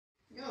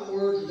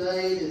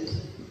today that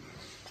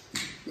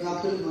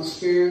God put in my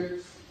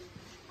spirit.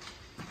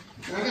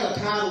 And I got a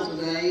title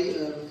today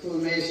for the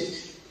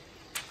message.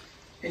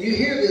 And you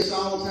hear this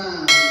all the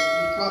time.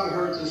 You've probably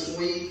heard it this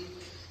week.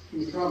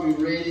 You've probably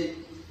read it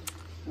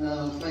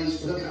on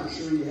Facebook. I'm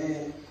sure you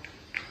have.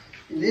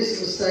 And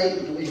this is a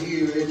statement that we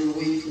hear every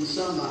week from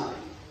somebody.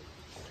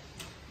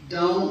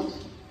 Don't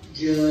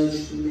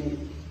judge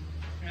me.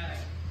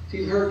 If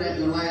you've heard that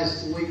in the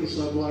last week or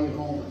so while you're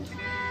home.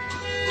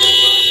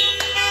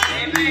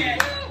 Amen.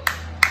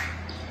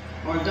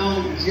 Or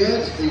don't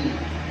judge them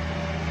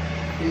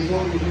is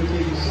what we hear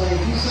people say.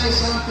 If you say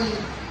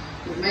something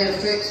that may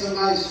affect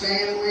somebody's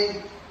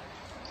family,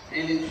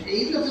 and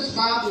even if it's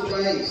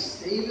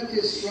Bible-based, even if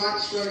it's right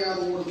straight out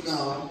of the Word of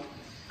God,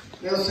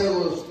 they'll say,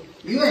 well,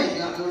 you ain't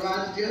got no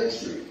right to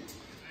judge me.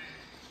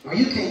 Or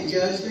you can't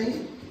judge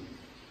me.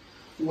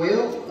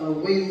 Well,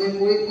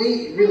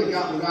 we really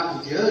got the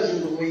right to judge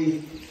them, but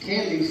we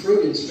can be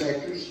fruit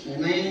inspectors.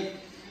 Amen?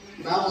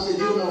 The Bible says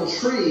you know a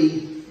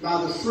tree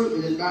by the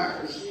fruit that it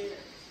bears.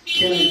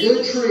 Can a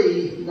good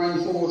tree bring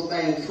forth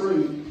bad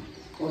fruit?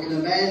 Or can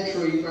a bad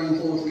tree bring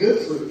forth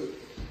good fruit?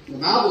 The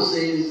Bible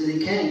says that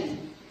it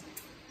can.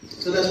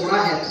 So that's what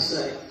I have to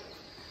say.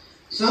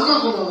 So I'm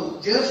not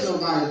going to judge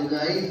nobody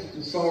today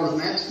as far as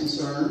that's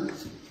concerned.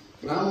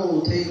 But I'm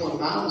going to tell you what the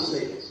Bible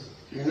says.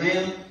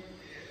 Amen?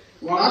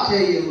 What I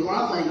tell you, what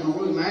I think don't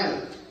really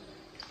matter.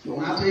 But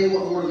when I tell you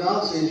what the Word of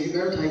God says, you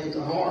better take it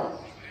to heart.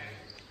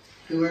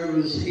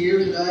 Whoever's here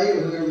today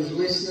or whoever's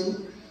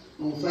listening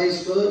on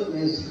Facebook,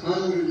 there's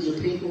hundreds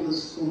of people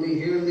that's going to be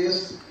hearing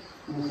this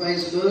on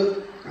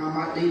Facebook. I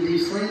might be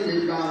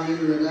befriended by the end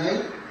of the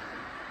day.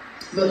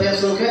 But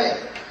that's okay.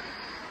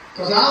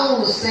 Because I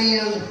want to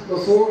stand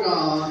before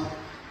God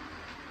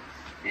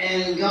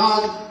and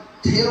God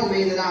tell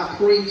me that I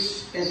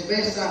preached as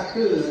best I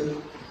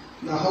could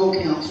the whole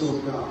counsel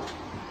of God.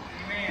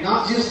 Amen.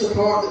 Not just the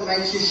part that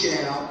makes you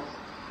shout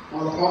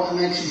or the part that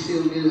makes you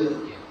feel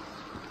good.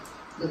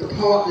 But the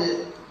part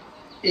that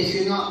if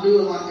you're not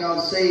doing like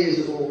God says,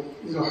 it'll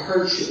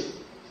hurt you.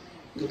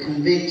 It'll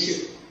convict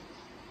you.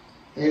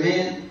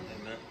 Amen?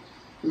 Amen.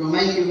 It'll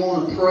make you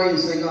want to pray and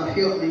say, God,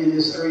 help me in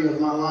this area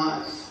of my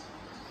life.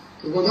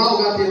 Because we've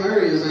all got them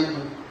areas, ain't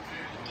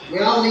we? We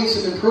all need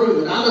some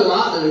improvement. I know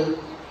I do.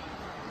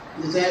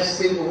 Just ask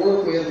the people I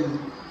work with and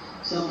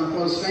some of my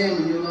close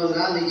family, you'll know that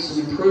I need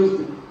some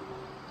improvement.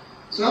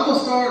 So I'm going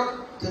to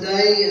start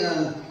today,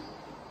 I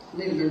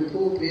need a bigger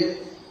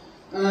pulpit.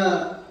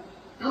 I'm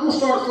going to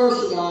start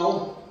first of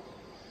all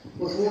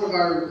with one of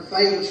our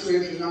favorite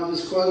scriptures, and I'll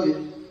just quote it.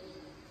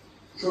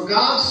 For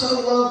God so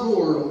loved the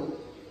world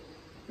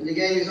that He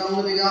gave His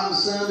only begotten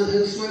Son, that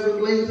whosoever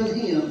believeth in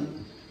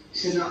Him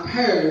should not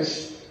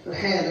perish, but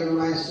have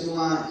everlasting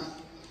life.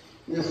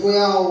 And if we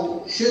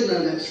all should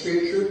know that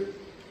scripture,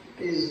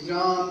 it is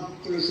John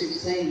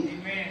 3:16.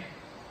 Amen.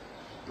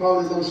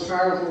 Probably the most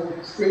powerful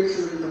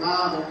scripture in the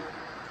Bible.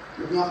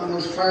 If not the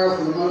most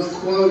powerful, the most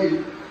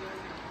quoted.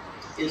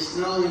 It's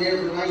known in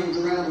every language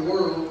around the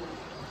world.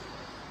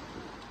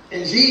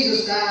 And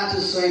Jesus died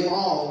to save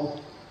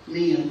all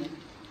men.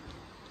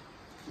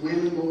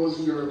 Women, boys,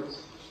 and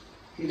girls.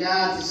 He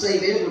died to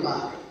save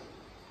everybody.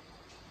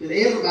 That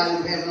everybody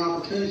would have an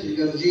opportunity to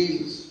go to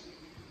Jesus.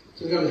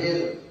 To go to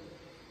heaven.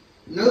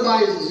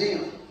 Nobody's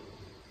exempt.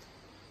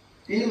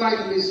 Anybody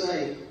can be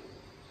saved.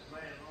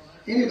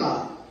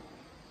 Anybody.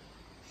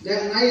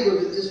 That neighbor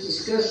that just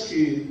discussed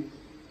you,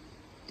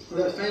 or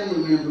that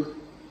family member,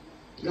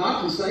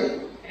 God can save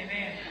them.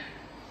 Amen.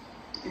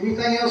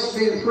 Anything else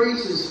being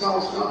preached is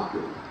false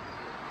doctrine.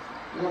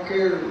 I don't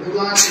care who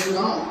likes it or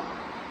not.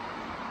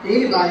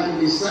 Anybody can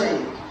be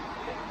saved.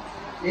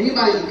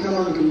 Anybody can come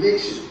under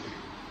conviction.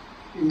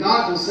 And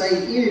God can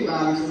save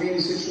anybody from any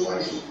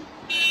situation.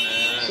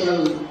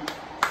 So,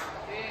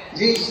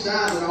 Jesus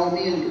died that all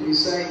men could be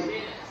saved.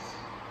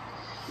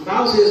 The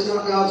Bible says it's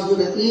not God's will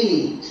that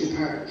any should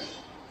perish,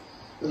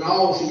 but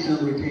all should come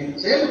to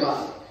repentance.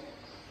 Everybody.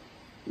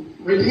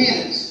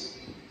 Repentance.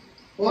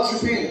 What's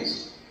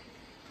repentance?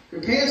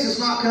 Repentance is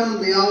not coming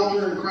to the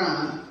altar and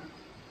crying.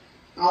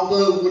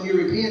 Although when you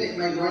repent it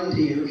may bring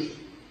tears.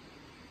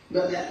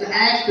 But the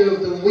act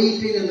of the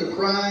weeping and the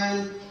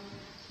crying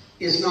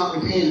is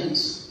not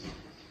repentance.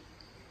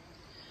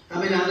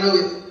 I mean, I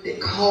know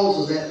it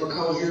causes that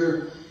because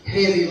you're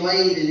heavy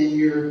laden and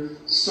you're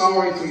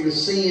sorry for your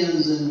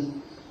sins,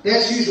 and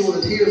that's usually where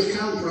the tears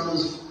come from,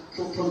 is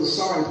from the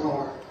sorry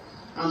part.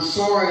 I'm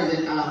sorry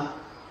that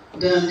I've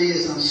done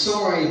this. I'm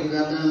sorry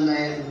that I've done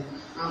that. And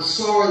I'm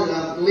sorry that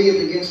I've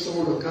lived against the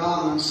Word of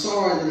God. And I'm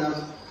sorry that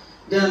I've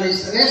done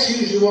this. And that's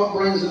usually what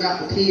brings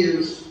about the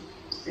tears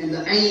and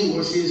the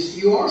anguish is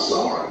you are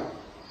sorry.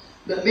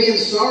 But being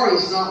sorry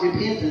is not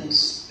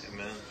repentance.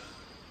 Amen.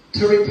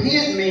 To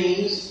repent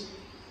means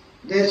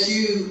that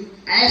you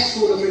ask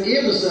for the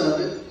forgiveness of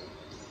it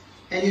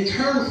and you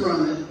turn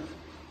from it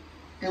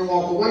and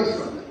walk away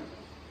from it.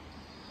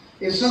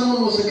 If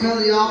someone was to come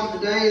to the altar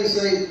today and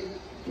say,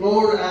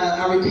 Lord,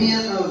 I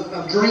repent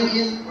of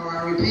drinking, or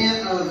I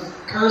repent of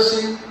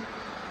cursing,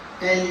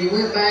 and you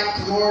went back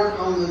tomorrow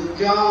on the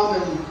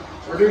job and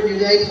or during your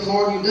day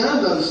tomorrow you've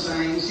done those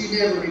things, you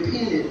never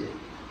repented.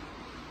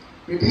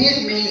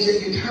 Repent means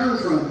that you turn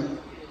from it.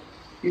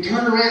 You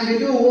turn around, you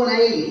do a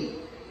 180.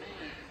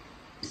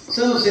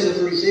 Some have said a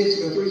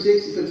 360, but a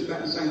 360 puts you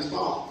back in the same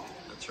spot.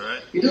 That's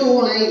right. You do a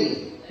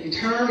 180. You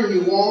turn and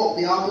you walk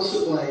the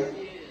opposite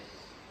way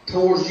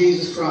towards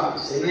Jesus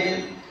Christ.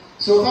 Amen?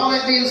 So with all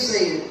that being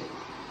said,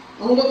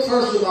 I want to look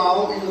first of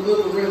all in the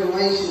book of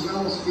Revelation. I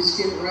almost be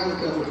skipping around a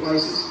couple of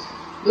places.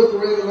 Book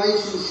of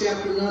Revelation,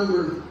 chapter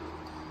number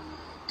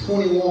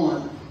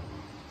 21.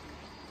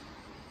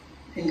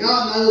 And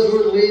God knows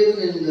we're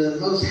living in the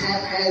most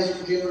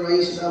haphazard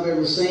generation I've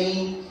ever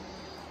seen.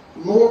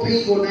 More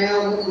people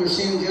now wanting their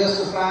sin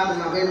justified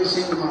than I've ever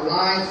seen in my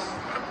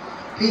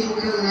life. People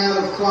coming out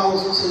of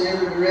closets in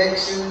every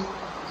direction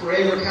for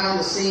every kind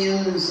of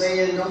sin and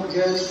saying, don't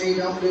judge me,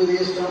 don't do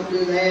this, don't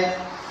do that.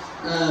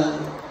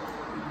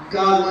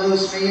 God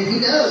loves me, and He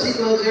does.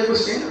 He loves every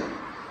sinner.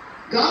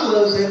 God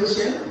loves every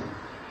sinner.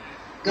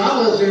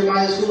 God loves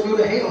everybody that's going to go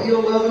to hell.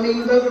 He'll love them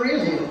even though they're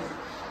in hell.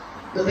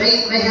 But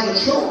they have a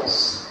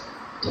choice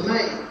to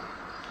make.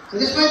 So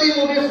this may be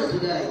a little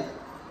different today.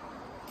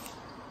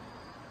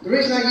 The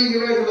reason I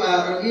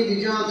give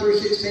you John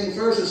 3:16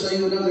 first is so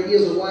you would know there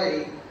is a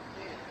way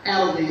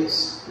out of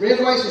this.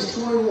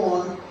 Revelation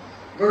 21,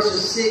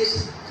 verses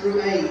 6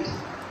 through 8.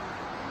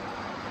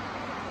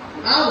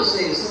 The Bible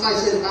says, somebody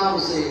said the Bible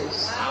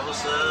says. The Bible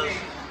says.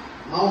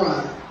 All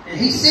right. And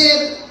He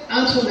said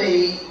unto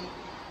me,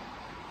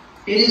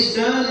 it is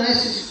done, and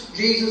this is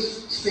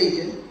Jesus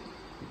speaking.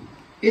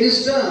 It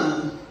is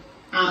done.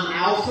 I'm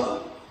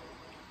Alpha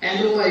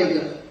and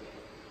Omega,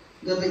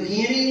 the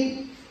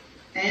beginning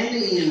and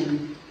the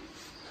end.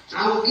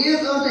 I will give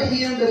unto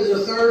him that is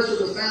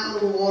athirst of the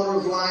fountain of the water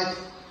of life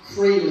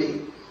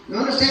freely. Now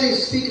understand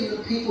He's speaking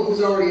to people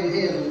who's already in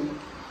heaven.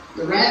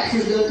 The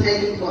rapture's done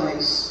taking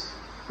place.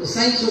 The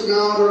saints of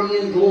God are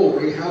in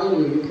glory.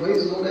 Hallelujah.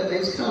 Praise the Lord. That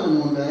day's coming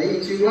one day.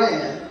 Ain't you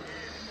glad?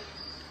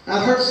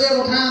 I've heard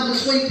several times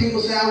this week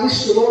people say, I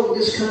wish the Lord would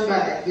just come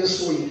back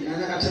this week.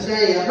 And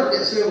today, I've heard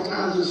that several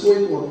times this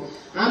week. Well,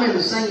 I'm in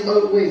the same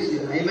boat with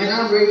you. Amen.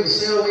 I'm ready to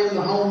sail in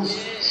the home's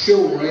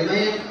shore.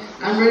 Amen.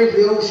 I'm ready for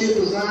the old ship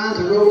of Zion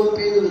to roll up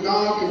into the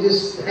dock and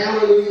just,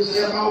 hallelujah,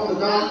 step off the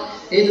dock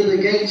into the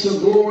gates of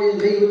glory and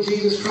be with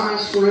Jesus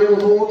Christ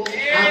forevermore.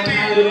 I'm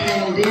tired of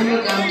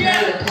pandemic. I'm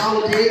tired of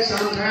politics.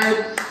 I'm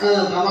tired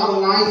of a lot of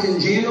life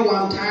in general.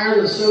 I'm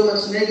tired of so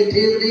much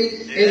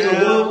negativity in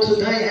the world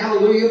today.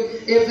 Hallelujah.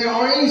 If there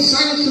are any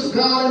saints of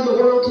God in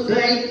the world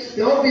today,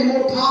 there ought to be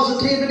more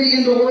positivity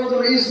in the world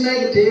than there is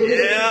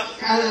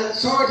negativity.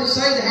 Sorry to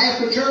say that half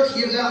the church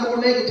gives out more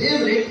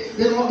negativity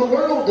than what the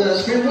world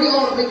does. Friend, we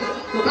ought to be,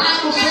 the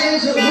Bible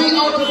says that we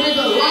ought to be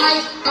the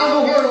light of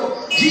the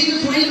world.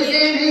 Jesus, when He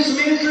began His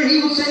ministry,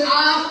 He would say,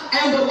 I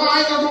am the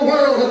light of the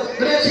world.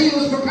 But as He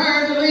was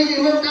preparing to leave, He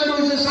looked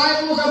unto His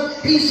disciples.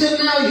 He said,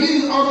 now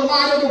you are the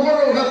light of the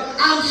world.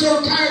 I'm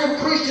so tired of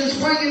Christians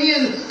bringing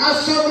in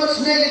so much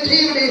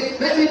negativity.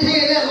 Let me tell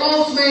you, that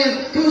lost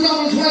man who's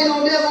on his way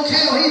to the devil's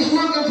hell, he's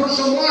looking for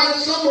some light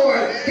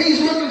somewhere. He's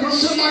looking for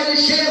somebody to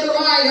share the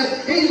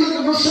light. He's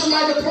looking for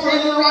somebody to point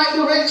in the right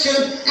direction.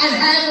 And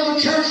half of the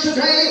church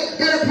today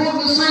that are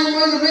pointing the same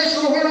way the rest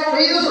of the world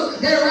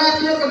is. They're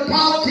wrapped up in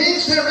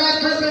politics. They're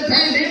wrapped up in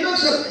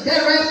pandemics.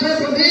 They're wrapped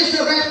up in this.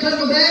 They're wrapped up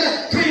in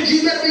that. Friends,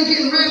 you better be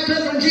getting wrapped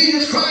up in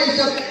Jesus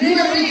Christ. You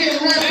better be getting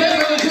wrapped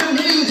up in the good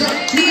news.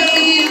 You better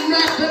be getting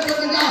wrapped up in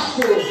the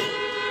gospel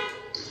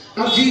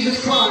of Jesus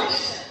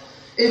Christ.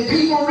 If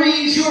people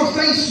read your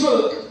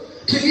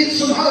Facebook to get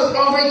some hope,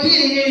 are they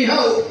getting any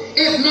hope?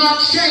 If not,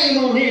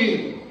 shame on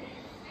you.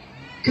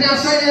 Can I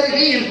say that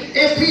again?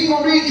 If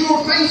people read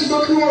your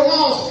Facebook who are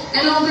lost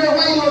and on their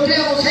way to the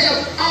devil's hell,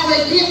 are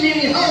they getting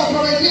any hope?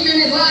 Are they getting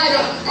any light?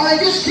 Are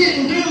they just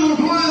getting doom and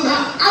gloom?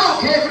 I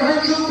don't care if it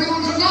hurts your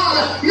feelings or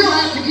not. You'll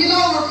have to get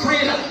over it,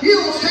 friend. You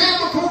will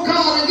stand before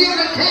God and give an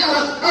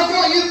account of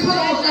what you put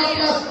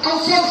on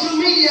social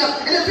media.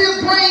 And if it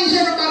brings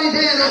everybody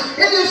down,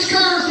 it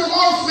discourages the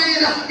lost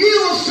man, you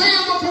will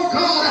stand before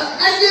God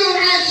and give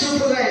an answer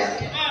for that.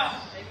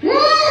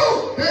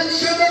 Woo! Then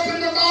shut up in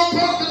the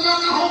ballpark and run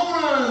the home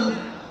run.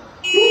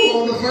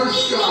 Woo! On the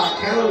first strike.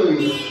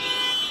 Hallelujah.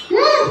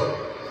 Woo!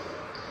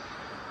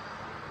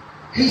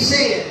 He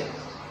said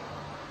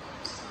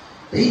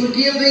that He would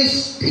give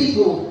these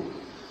people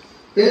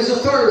that is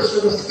athirst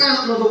of the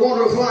fountain of the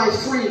water of life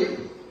freely.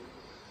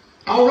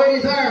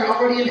 Already there,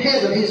 already in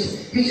heaven,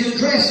 He's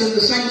addressing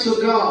the saints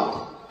of God.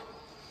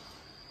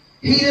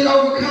 He that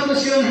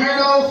overcometh shall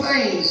inherit all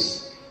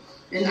things,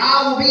 and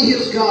I will be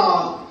his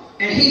God,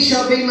 and he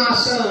shall be my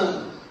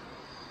son.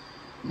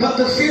 But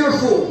the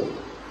fearful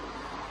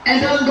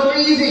and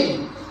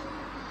unbelieving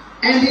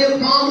and the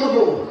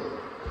abominable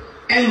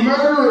and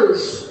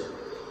murderers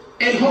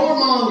and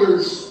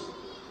whoremongers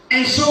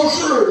and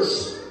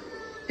sorcerers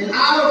and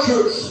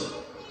idolaters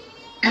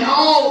and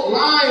all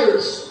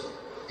liars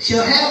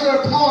shall have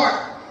their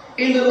part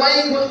in the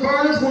lake which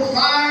burneth with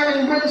fire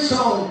and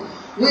brimstone,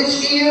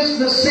 which is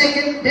the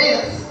second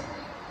death.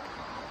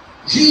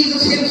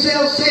 Jesus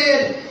Himself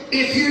said,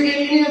 if you're in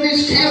any of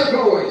these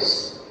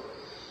categories,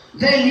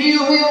 then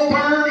you will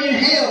burn in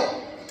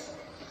hell.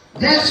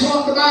 That's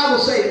what the Bible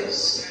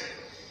says.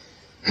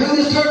 Who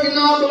does Turkey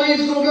Knob believe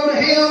is going to go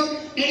to hell?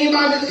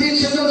 Anybody that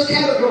fits in those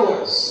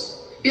categories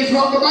is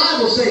what the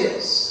Bible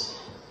says.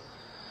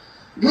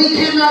 We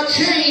cannot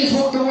change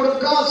what the Word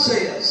of God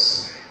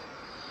says.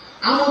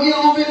 I'm going to get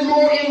a little bit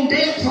more in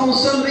depth on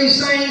some of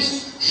these things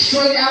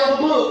straight out of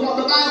the book, what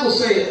the Bible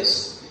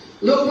says.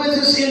 Look with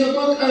us in the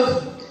book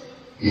of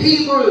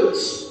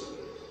Hebrews,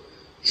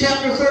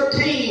 chapter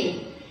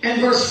 13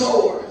 and verse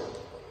 4.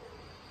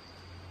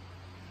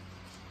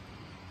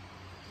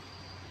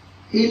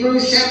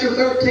 Hebrews chapter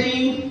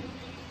 13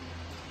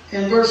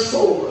 and verse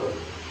 4.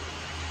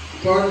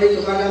 Pardon me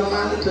because I got to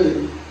find it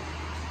too.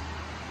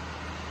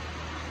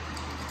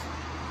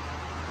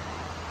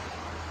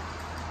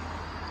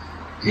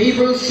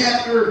 Hebrews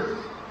chapter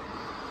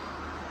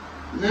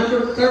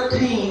number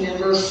 13 and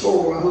verse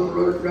 4. I hope I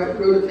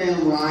wrote it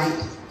down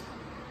right.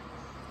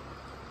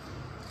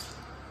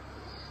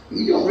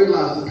 You don't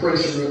realize the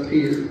pressure up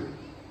here.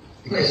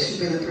 Unless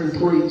you've been up here and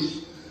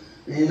preached.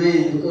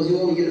 Amen. Because you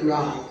want to get it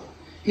right.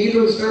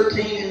 Hebrews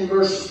 13 and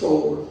verse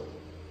 4.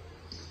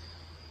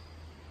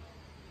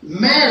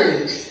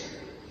 Marriage.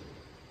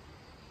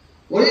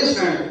 What is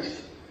marriage?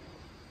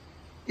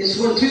 It's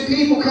when two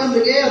people come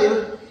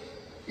together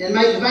and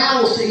make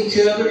vows to each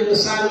other in the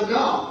sight of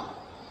God.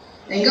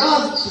 And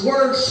God's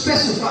Word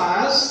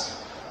specifies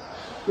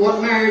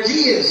what marriage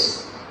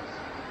is.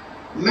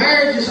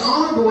 Marriage is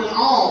honorable in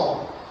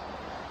all.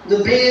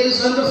 The bed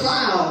is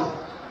undefiled.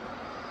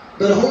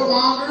 But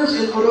whoremongers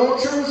and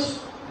adulterers,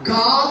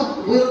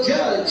 God will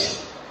judge.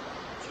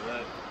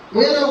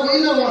 We know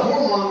what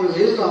whoremongers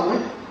is, don't we?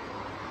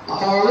 A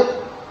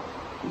harlot,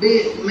 be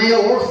it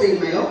male or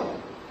female.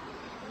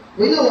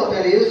 We know what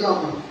that is,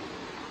 don't we?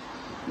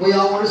 We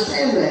all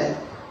understand that.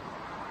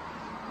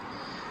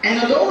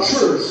 And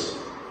adulterers,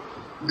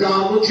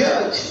 God will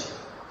judge.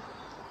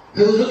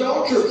 Who's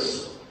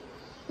adulterers?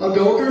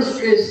 Adulterers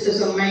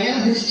is a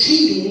man who's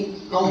cheating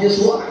on his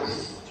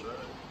wife.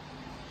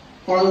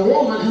 Or a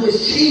woman who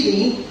is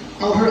cheating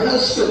on her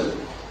husband.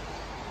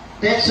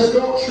 That's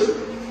adultery.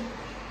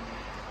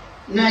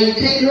 Now, you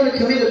can't really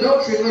commit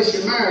adultery unless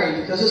you're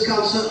married, because it's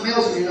called something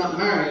else when you're not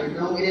married.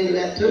 Don't get into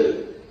that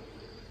too.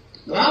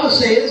 The Bible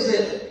says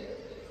that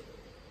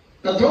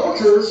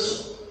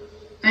adulterers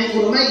ain't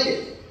going to make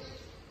it.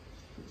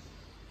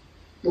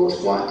 Boy, it's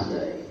quiet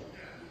today.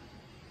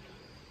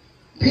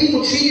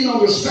 People cheating on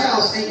their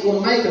spouse ain't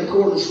going to make it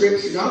according to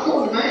Scripture. Not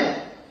according to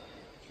man,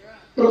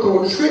 but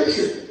according to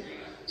Scripture.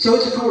 So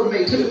it's according to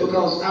me too,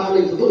 because I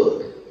believe the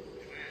book.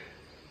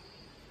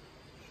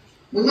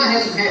 We might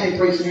have some happy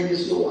preaching here in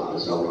just a little while.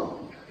 That's all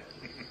wrong.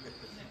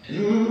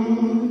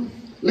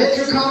 Let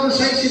your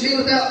conversation be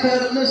without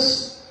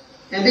covetousness,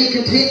 and be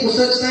content with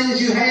such things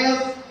as you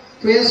have.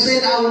 For he has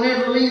said, I will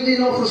never leave thee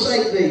nor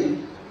forsake thee.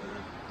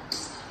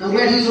 I'm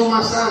glad he's on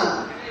my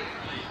side.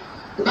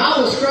 The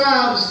Bible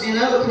describes in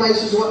other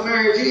places what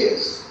marriage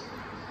is.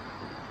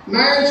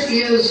 Marriage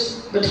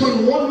is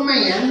between one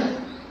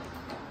man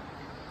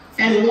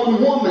and one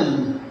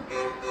woman.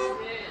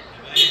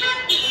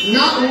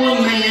 Not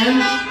one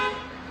man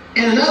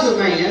and another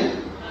man.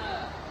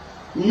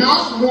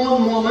 Not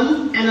one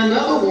woman and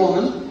another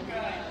woman.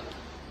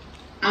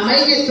 I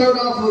may get thrown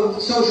off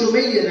of social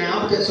media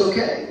now, but that's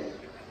okay.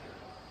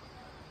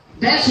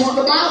 That's what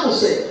the Bible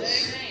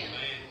says.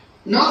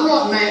 Not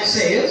what Matt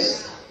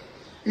says.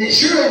 And it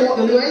sure ain't what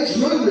the New Age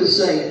movement is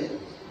saying.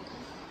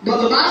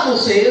 But the Bible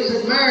says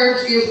that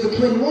marriage is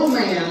between one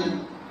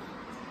man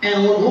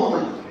and one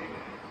woman.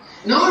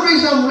 And the only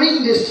reason I'm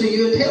reading this to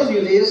you and telling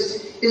you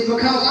this is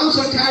because I'm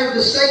so tired of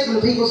the statement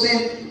of people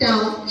saying,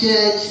 don't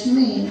judge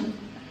me.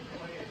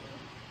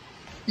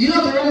 Do you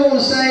know what they really want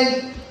to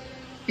say?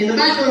 In the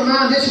back of their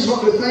mind, this is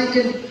what they're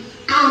thinking.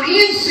 I'm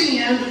in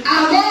sin,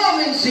 I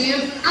love in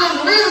sin,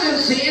 I'm living in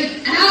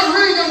sin, and I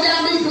really go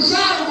down deep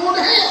inside and going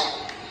to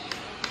hell.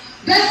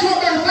 That's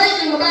what they're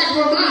thinking in the back of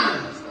their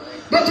mind.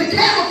 But to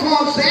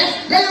camouflage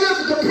that, they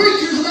look at the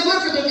preachers and they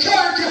look at the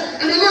church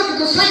and they look at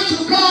the saints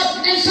of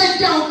God and say,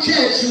 don't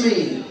judge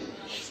me.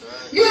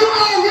 You're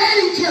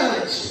already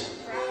judged.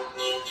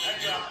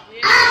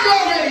 I'm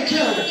already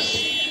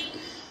judged.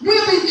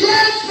 We'll be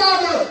judged by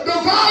the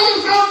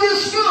volumes of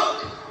this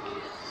book.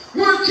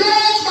 We're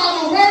judged by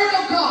the Word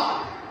of God.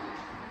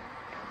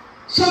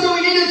 So do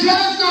we need a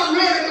judge? Not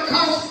really,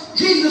 because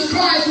Jesus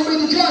Christ will be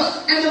the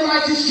just and the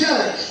righteous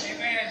judge.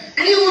 Amen.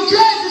 And he will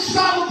judge us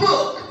by the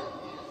book.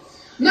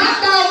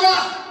 Not by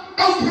what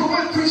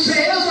Oprah Winfrey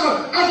says, or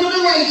the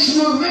New Age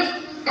movement,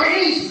 or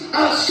any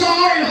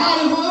star in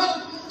Hollywood,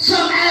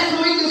 some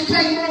athlete that's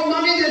paid more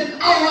money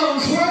than all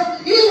others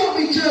worth. You won't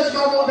be judged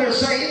by what they're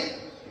saying.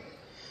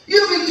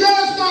 You'll be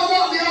judged by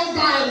what the old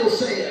Bible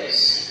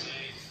says.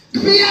 The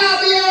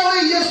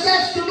Bible, yes,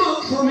 that's the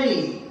book for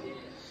me.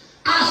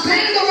 I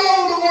stand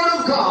alone the Word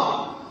of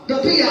God. The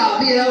Bible.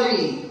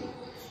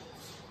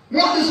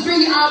 What does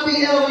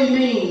Bible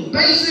mean?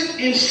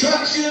 Basic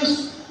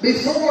instructions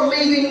before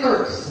leaving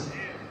earth.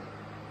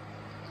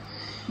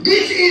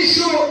 This is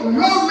your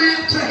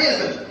roadmap to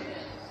heaven.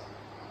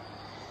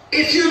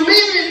 If you're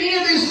living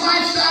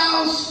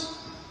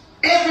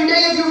every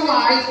day of your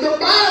life, the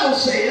Bible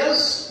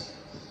says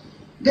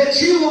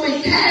that you will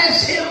be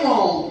cast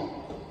headlong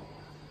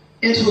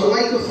into a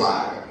lake of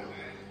fire.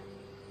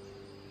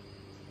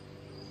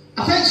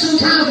 I think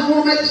sometimes we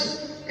want to make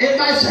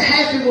everybody so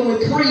happy when we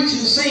preach and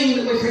sing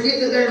that we forget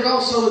that there's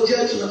also a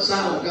judgment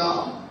side of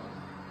God.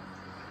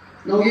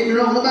 Don't get me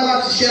wrong, nobody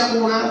likes to shout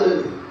more than I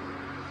do.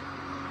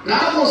 Now, I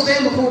don't want to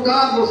stand before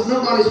God with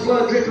nobody's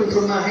blood dripping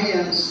from my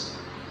hands.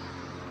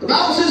 The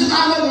Bible says, if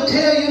I ever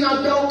tell you and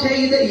I don't tell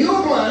you that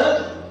your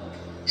blood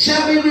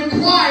shall be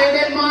required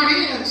at my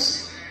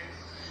hands.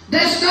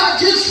 That's not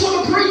just for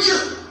the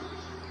preacher.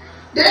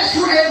 That's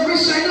for every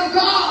saint of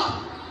God.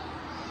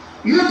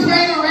 You're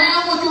playing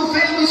around with your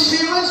family's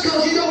feelings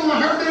because you don't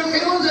want to hurt their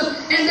feelings,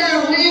 and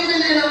they're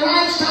living in a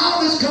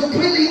lifestyle that's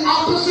completely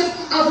opposite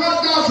of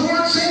what God's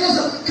Word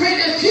says.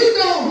 Friend, if you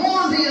don't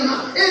warn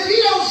them, if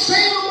you don't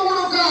say the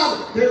Word of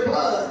God, their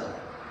blood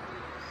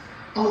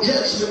on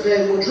Judgment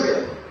Day will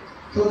drip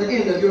from the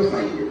end of your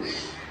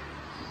fingers.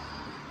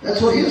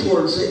 That's what His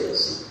Word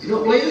says. If you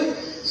don't believe it,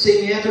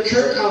 see me after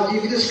church, I'll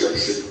give you the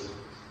scripture.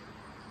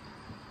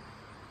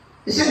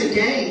 It's in a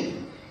game.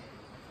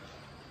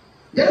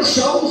 There are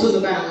souls in the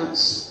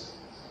balance.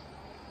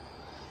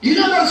 Do you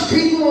know those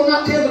people will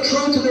not tell the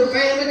truth to their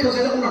family because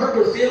they don't want to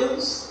hurt their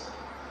feelings?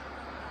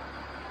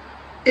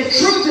 If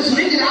truth is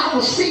needed, I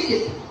will speak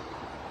it.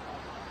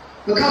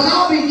 Because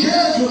I'll be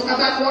judged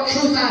about what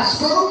truth I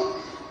spoke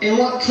and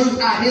what truth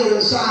I held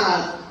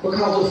inside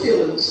because of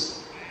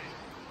feelings.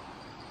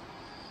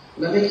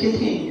 Let me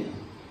continue.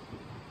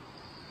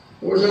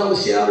 Where's all the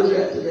shouters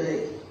at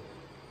today?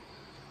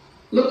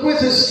 Look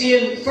with us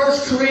in 1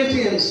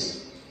 Corinthians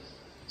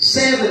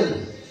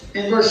 7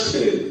 and verse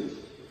 2.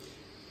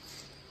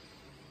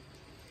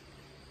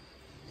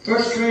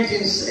 1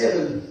 Corinthians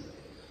 7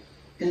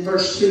 and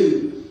verse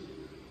 2.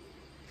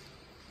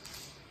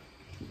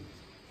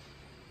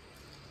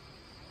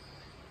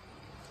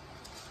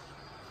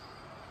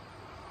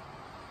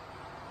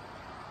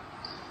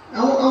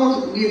 I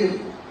want to give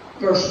you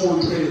verse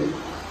 1 too.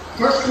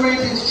 1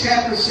 Corinthians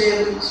chapter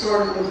 7,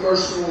 starting with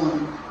verse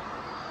 1.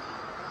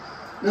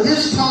 Now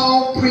this is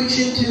Paul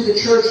preaching to the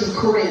church of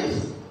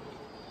Corinth.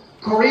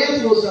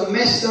 Corinth was a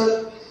messed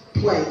up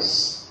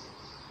place.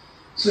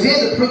 So he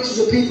had to preach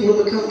to the people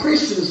who become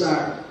Christians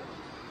there.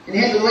 And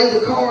he had to lay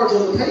the cards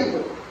on the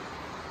table.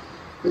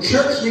 The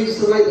church needs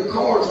to lay the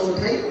cards on the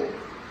table.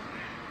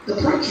 The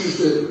preachers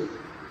do.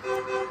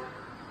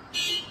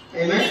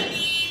 Amen.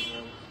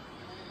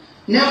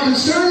 Now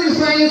concerning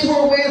the things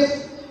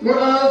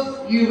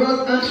whereof you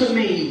wrote unto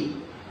me,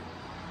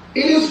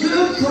 it is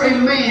good for a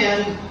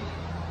man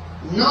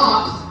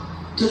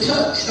not to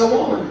touch a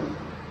woman.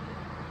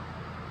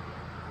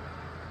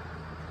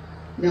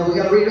 Now we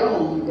got to read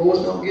on.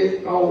 Boys, don't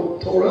get all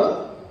tore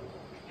up,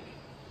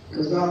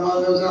 because my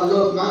mother knows I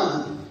love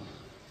mine.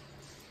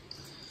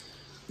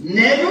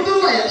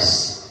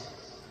 Nevertheless,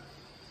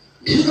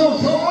 to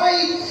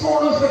avoid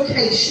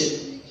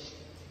fornication,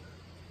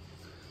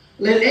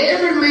 let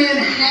every man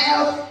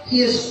have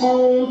his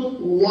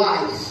own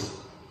wife,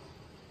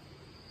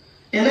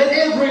 and let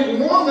every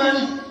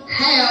woman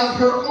have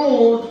her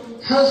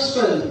own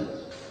husband.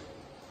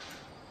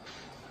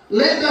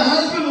 Let the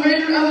husband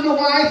render unto the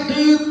wife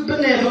due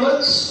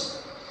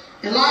benevolence,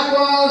 and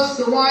likewise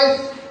the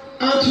wife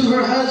unto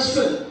her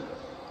husband.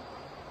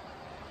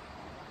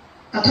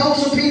 I told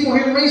some people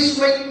here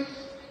recently,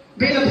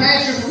 being a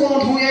pastor for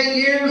going 28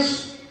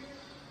 years,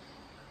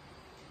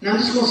 now I'm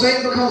just going to say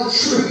it because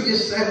it's true, you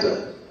just have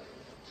to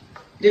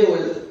deal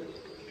with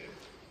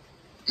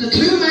it. The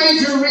two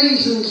major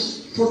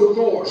reasons for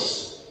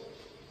divorce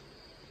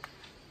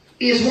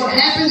is what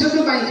happens in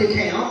the bank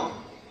account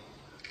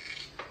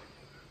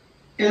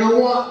and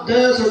what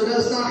does or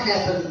does not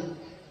happen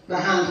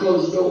behind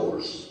closed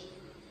doors.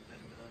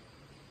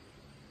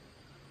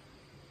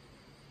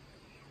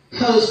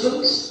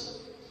 Husbands,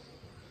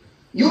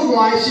 your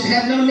wife should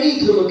have no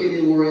need to look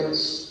anywhere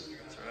else.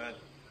 That's right.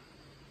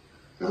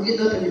 I'm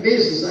getting up in your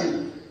business, ain't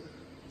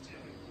I?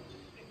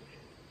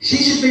 She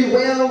should be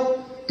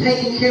well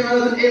taken care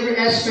of in every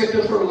aspect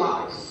of her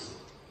life.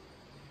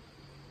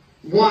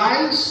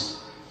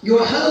 Wives,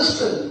 your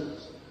husband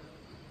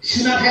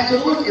should not have to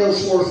look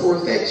elsewhere for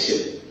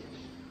affection.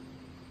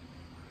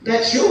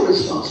 That's your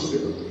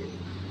responsibility.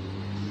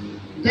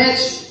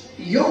 That's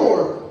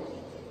your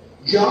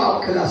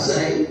job, could I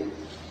say,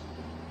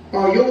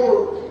 or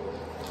your...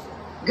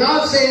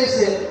 God says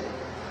that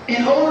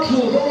in order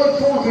to avoid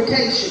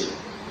fornication,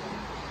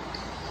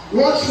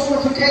 what's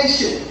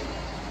fornication?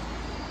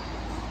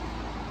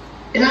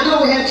 And I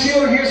know we have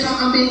children here, so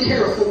I'm being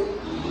careful.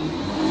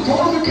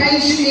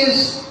 Fornication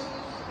is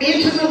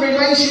intimate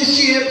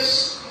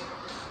relationships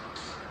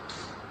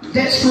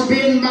that's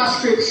forbidden by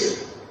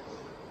Scripture.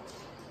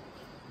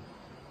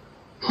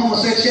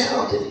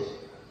 Homosexuality.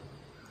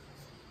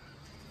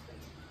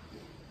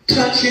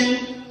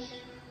 Touching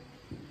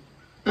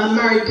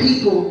unmarried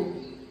people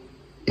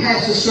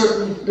past a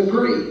certain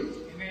degree.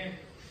 Amen.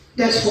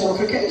 That's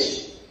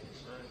fornication.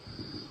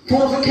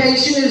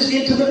 Fornication is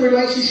intimate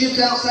relationships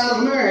outside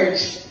of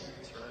marriage.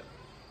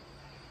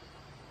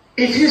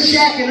 If you're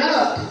shacking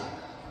up,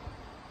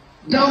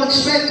 don't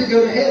expect to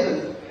go to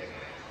heaven.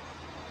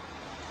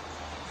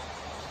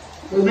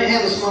 We may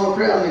have a small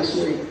crowd next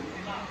week.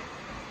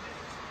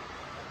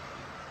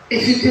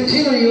 If you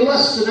continue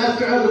lusting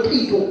after other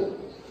people,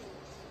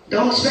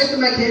 don't expect to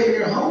make heaven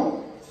your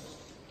home.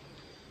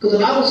 Because the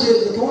Bible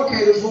says the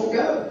fornicators won't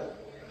go.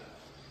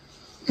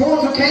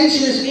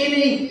 Fornication is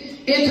any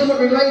intimate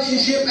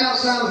relationship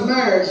outside of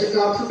marriage that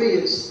God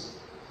forbids.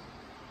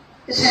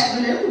 It's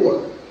happening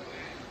everywhere.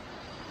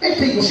 There's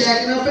people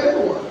shacking up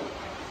everywhere.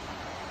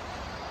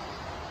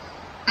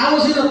 I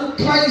was in a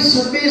place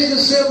of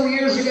business several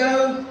years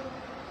ago,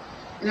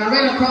 and I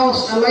ran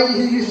across a lady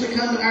who used to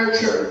come to our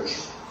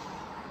church.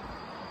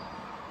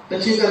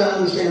 But you've got to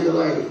understand the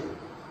lady.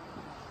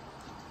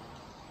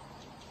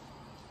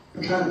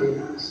 I'm trying to be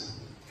nice.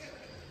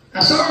 I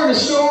saw her in the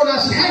store and I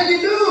said, "How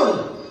you doing?"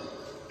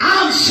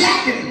 "I'm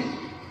shacking."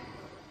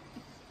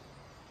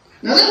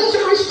 Now that was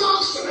her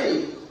response to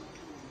me.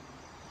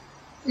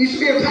 I used to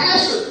be a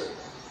pastor.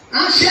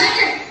 "I'm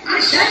shacking.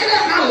 I'm shacking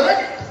up and I love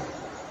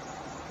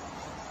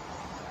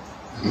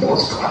it." Boy,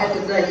 it's quiet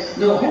today.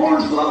 No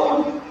horns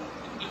blowing.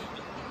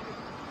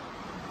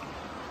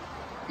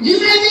 You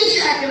may be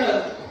shacking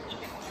up.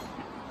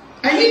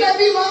 And you may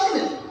be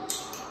loving it.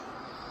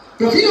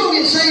 But if you don't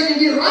get saved and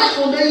get right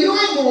one day, you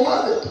ain't going to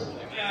love it.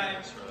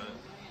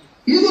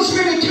 You're going to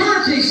spend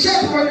eternity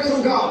separated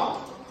from God.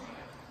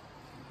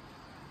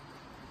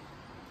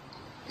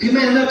 If you're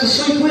man enough to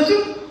sleep with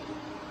Him,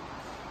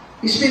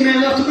 you should be man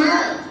enough to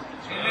marry Him.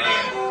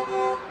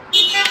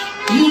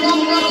 You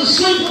want enough to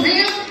sleep with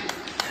Him,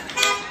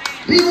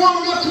 be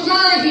one enough to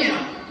marry Him.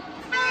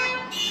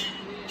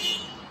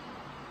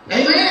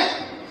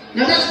 Amen.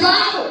 Now that's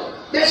Bible.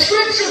 That's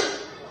Scripture.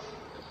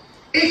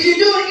 If you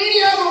do it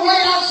any other way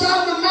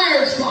outside the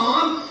marriage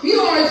bond, you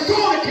are a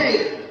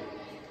fornicator.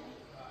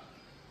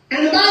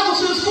 And the Bible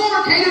says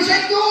fornicators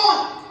ain't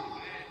going.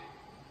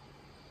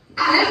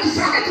 I have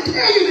to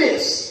tell you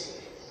this.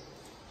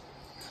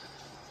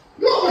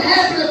 What would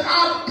happen if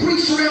I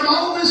preached around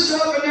all this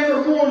stuff and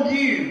never warned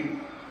you?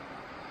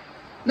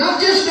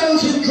 Not just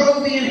those who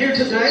drove in here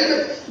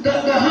today,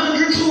 but the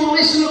hundreds who will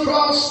listen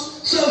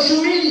across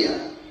social media.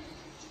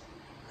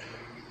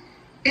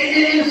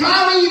 And if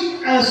I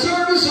leave a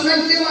service and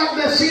they feel like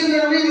that sin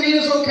they're living in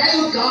is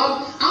okay with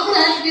God, I'm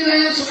going to have to give an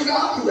answer to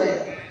God for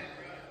that.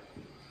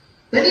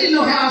 They need to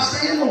know how I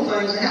stand on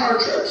things and how our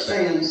church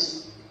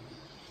stands.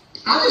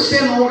 I just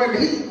stand on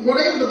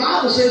whatever the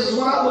Bible says is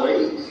what I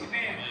believe.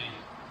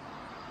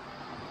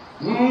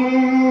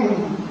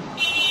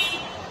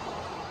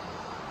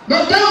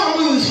 But don't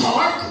lose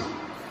heart.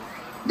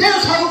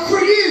 There's hope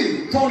for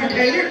you,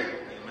 fornicator.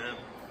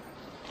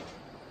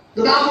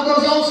 The Bible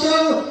goes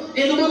also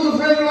in the book of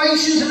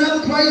Revelations and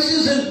other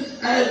places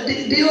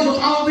and deals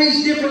with all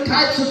these different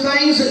types of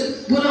things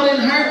that will not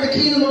inherit the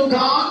kingdom of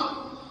God.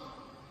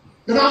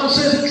 The Bible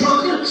says that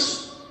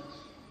drunkards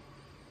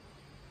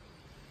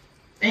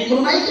ain't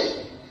going to make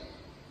it.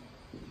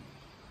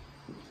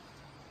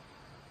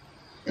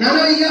 And I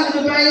know you got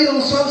a debate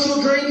on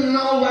social drinking and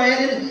all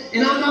that,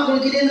 and I'm not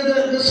going to get into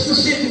the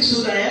specifics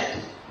of that.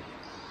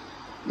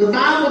 The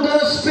Bible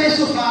does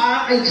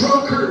specify a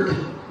drunkard.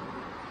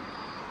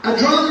 A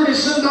drunkard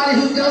is somebody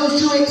who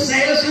goes to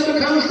excess and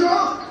becomes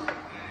drunk.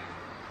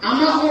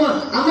 I'm not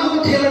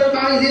going to tell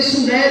everybody this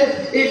and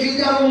that if you've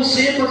got a little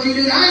sip or if you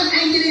do that. I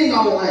ain't getting into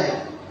all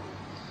that.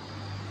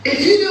 If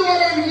you do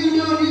whatever you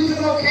do and you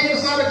feel okay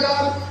inside of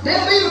God,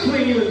 that'll be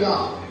between you and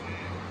God.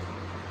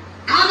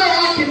 I know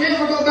I can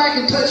never go back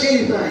and touch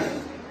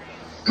anything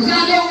because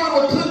I know where it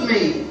would put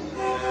me.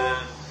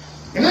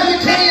 And let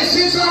me tell you,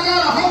 since I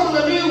got a hold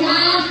of the new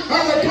wine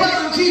of the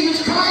blood of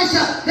Jesus Christ,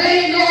 there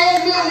ain't no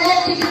old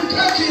Milwaukee can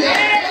touch it. There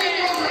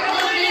ain't no old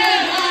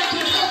wine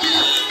can touch it.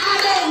 I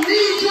don't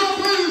need your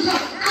booze.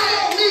 I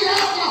don't need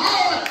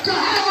alcohol to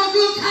have a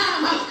good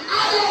time.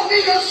 I don't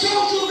need a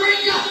social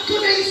drink to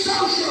be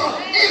social.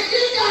 If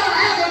you gotta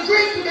have a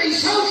drink to be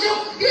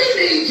social, you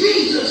need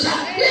Jesus.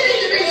 You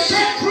need to be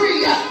set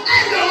free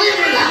and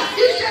delivered.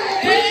 You said,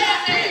 "Well, preacher,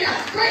 I can't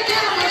break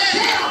out of my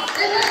shell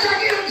unless I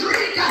get a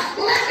drink."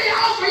 Well, let me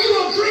offer you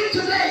a drink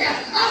today.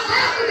 A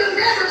fountain that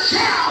never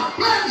shall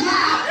run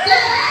dry.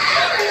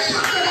 There is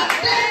something that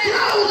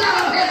flows out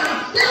of heaven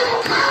that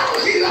will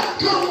cause you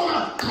to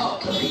want to talk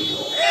to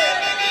people.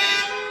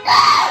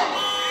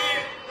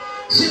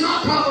 See,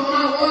 my problem when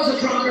I was a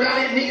drunkard,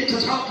 I didn't need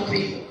to talk to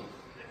people.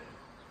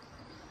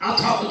 I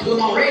was talking to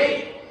them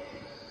already.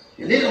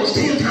 And then it was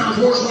 10 times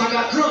worse when I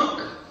got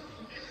drunk.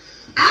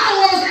 I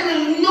was an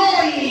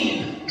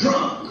annoying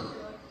drunk.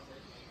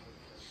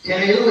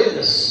 Can I get a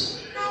witness?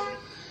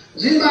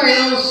 Does anybody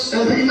else,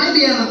 it may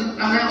be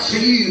announced to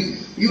you,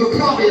 you were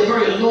probably a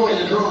very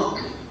annoying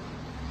drunk.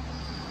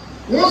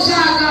 Once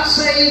I got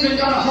saved and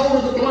got a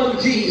hold of the blood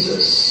of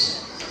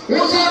Jesus,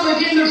 once I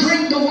began to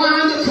drink the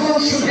wine that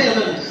flows from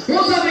heaven,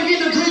 once I began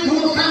to drink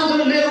from the fountain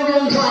that never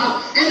runs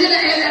dry, and then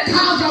at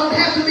times I would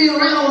have to be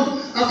around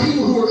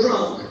people who were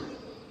drunk.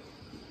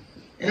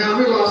 And I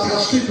realized how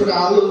stupid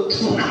I looked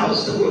when I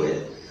was doing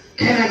it.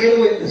 Can I get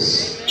a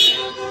witness?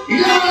 You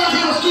don't realize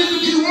how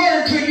stupid you were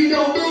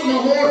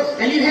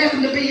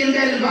happen to be in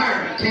that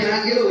environment. Can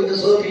I get a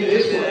witness up in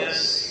this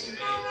place?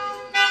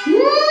 Woo!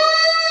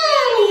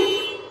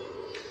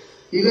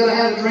 You got to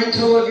have a drink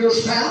toward your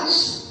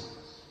spouse?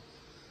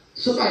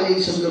 Somebody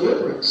needs some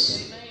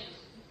deliverance.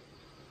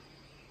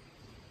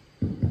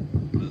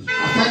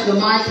 I think the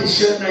mic is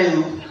shut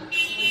down.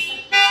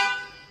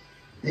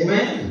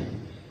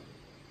 Amen.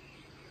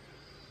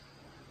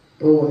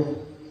 Boy,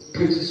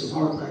 preaching some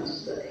hard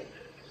things today.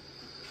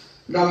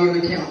 But I'll give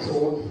an account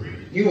for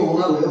it. You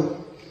won't, I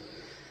will.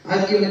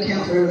 I've given an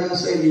account for everything I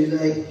say to you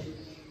today.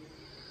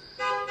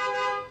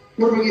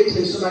 Where do we get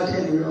to? Somebody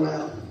tell me real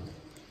loud.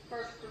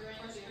 1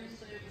 Corinthians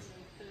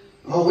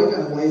 7:2. Oh, we've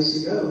got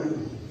ways to go.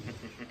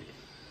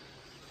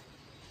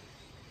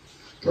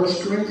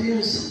 1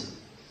 Corinthians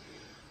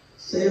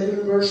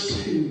 7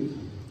 verse 2.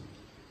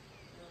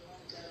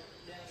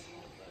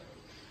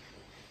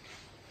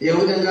 Yeah,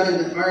 we done got in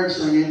that marriage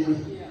thing, ain't we?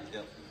 Yeah.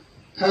 Yep.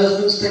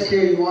 Husbands, take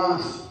care of your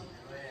wife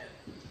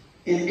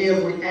in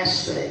every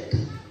aspect.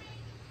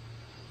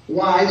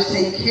 Wives,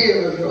 take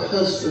care of your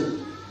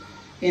husband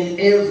in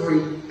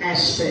every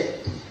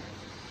aspect.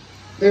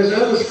 There's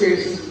other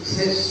scriptures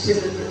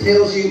that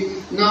tells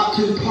you not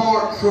to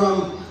part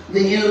from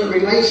the intimate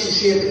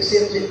relationship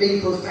except it be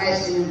for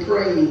fasting and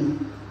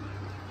praying.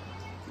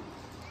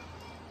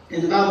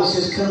 And the Bible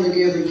says, come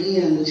together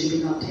again that you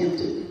be not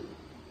tempted.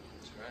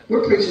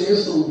 We're preaching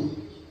this on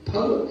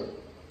public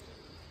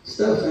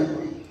stuff, ain't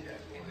we?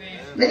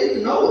 They need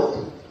to know it.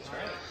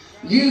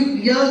 You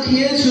young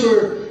kids who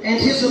are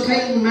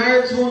anticipating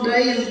marriage one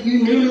day, and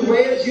you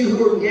newlyweds, you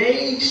who are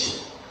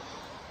engaged,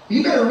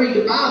 you better read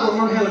the Bible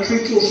and learn how to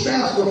treat your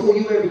spouse before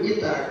you ever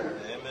get there.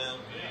 Amen.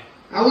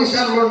 I wish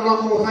I'd learned a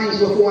lot more things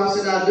before I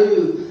said I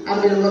do. I'd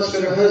have been a much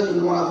better husband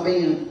than what I've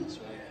been.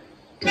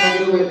 Can I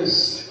get a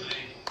witness?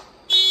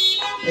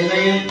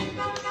 Amen.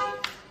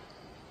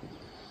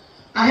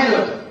 I had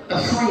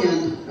a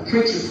friend, a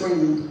preacher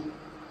friend,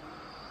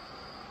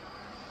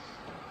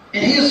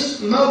 and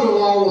his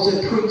mother-in-law was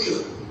a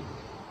preacher.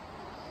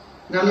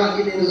 Now, I'm not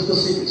getting into the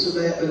specifics of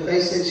that, but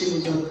they said she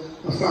was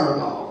a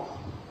fireball.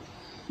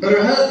 But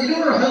her husband, you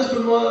know what her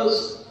husband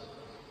was?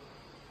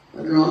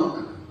 A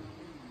drunk.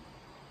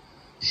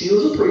 She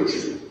was a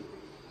preacher,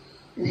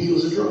 and he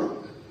was a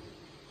drunk.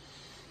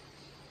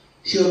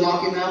 She would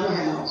lock him out of the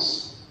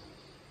house.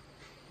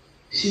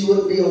 She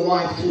wouldn't be a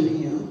wife to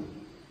him.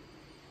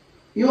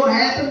 You know what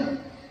happened?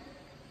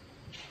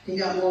 He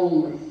got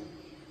lonely.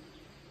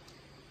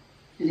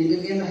 And he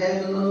began to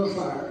have another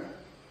fire.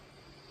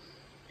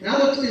 And I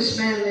looked at this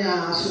man in the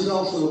eyes who's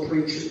also a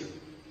preacher.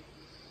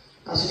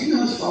 I said, you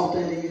know whose fault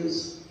that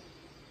is?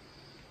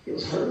 It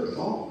was her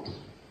fault.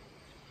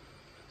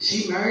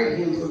 She married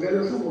him for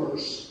better or for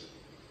worse.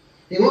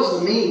 He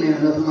wasn't a mean man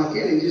or nothing like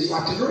that. He just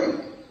liked to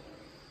drink.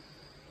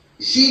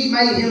 She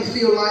made him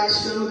feel like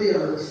scum of the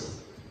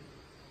earth.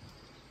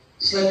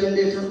 Slept in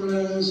different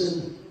rooms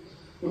and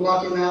would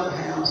lock him out of the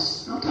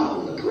house. I'm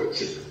talking to the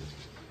preacher.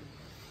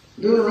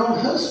 Doing her own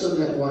husband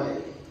that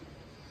way.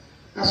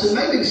 I said,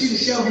 maybe if she would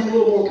show him a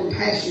little more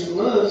compassion and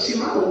love, she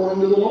might have won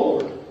him to the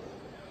Lord.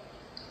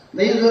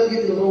 They ended up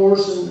getting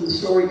divorced, and the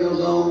story goes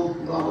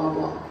on, blah, blah,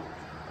 blah.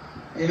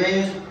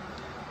 Amen?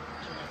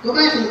 Go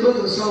back in the book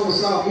of the Song of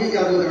Solomon. You ain't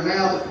got to go there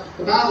now, but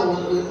the Bible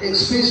will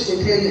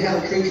explicitly tell you how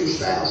to treat your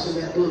spouse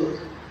in that book.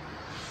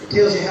 It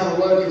tells you how to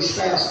love your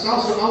spouse. It's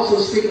also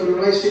speaking of the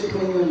relationship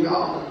between you and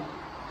God.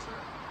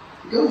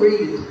 Go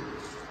read it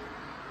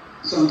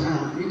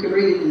sometime. You can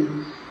read it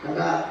in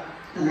about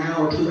an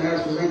hour or 2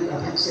 hours, because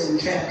I think 7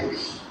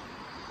 chapters.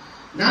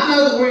 Now, I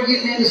know that we're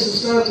getting into some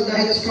stuff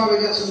today that's probably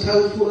got some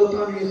toes pulled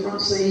up under your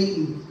front seat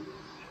and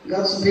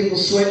got some people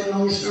sweating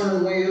on your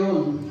steering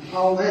wheel and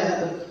all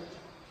that, but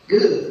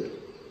good.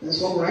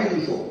 That's what we're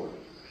aiming for.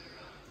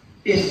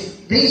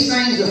 If these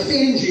things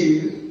offend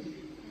you,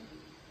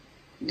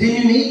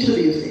 then you need to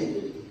be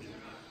offended.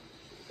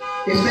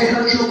 If they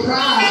hurt your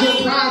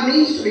pride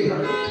needs to be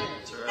hurt.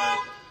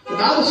 The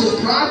Bible says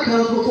pride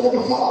comes before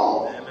the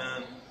fall.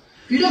 Amen.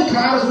 You know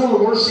pride is one of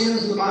the worst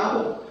sins in the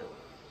Bible?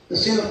 The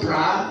sin of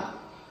pride.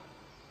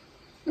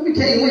 Let me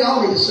tell you, we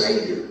all need a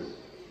Savior.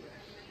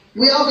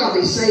 We all got to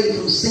be saved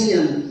from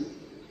sin.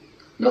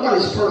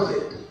 Nobody's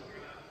perfect.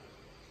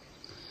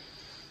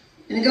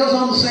 And it goes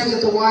on to say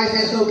that the wife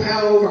has no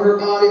power over her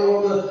body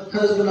or the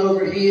husband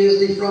over his.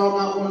 Defraud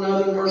not one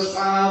another in verse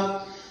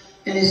 5.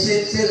 And it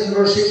says in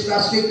verse 6,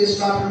 I speak this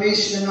by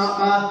permission and not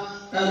by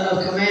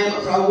a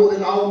commandment, for I will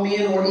that all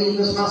men, or even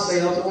as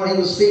myself, and what he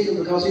was speaking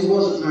because he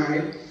wasn't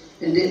married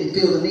and didn't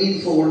feel the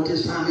need for it at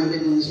this time in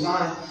his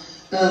life.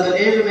 But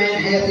every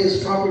man hath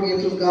his proper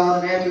gift of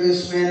God, and after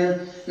this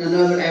manner, and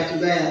another after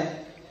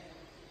that.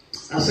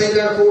 I say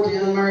therefore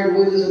to unmarried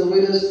widows and the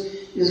widows,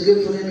 it is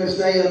good for them if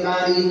they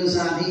abide even as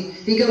I.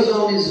 He goes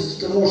on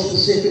to more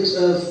specifics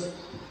of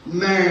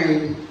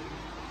married.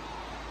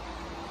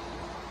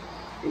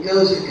 It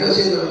goes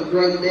into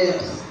great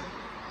depth.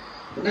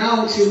 But now I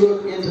want you to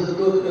look into the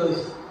book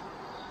of,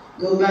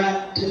 go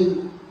back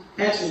to,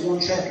 actually one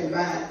chapter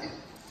back,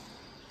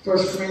 1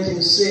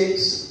 Corinthians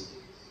 6,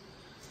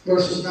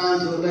 verses 9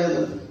 to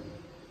 11.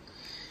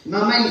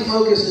 My main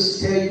focus is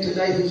to tell you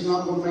today who's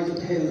not going to make it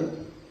to heaven.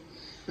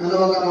 I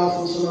know I got off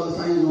on some other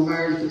things on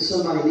marriage, but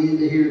somebody needed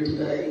to hear it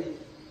today.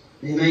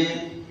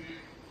 Amen.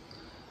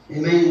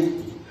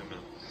 Amen.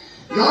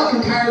 God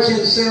compares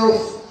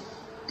himself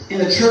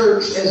in a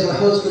church as a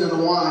husband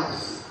and a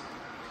wife.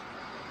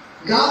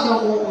 God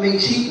don't want me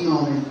cheating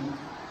on him.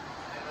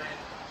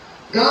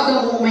 God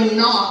don't want me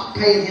not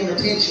paying him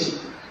attention.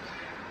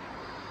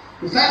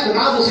 In fact, the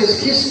Bible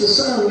says, kiss the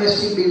Son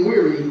lest he be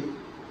weary.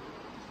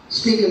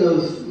 Speaking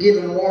of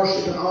giving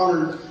worship and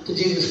honor to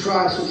Jesus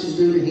Christ, which is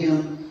due to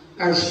him,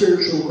 our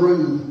spiritual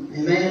groom.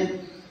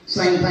 Amen.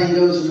 Same thing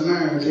goes into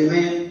marriage.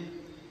 Amen.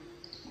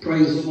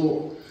 Praise the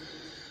Lord.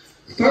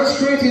 1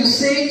 Corinthians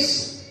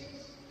 6,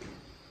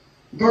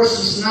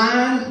 verses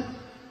 9.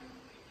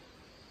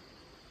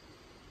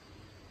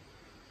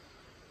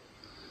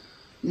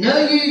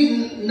 Know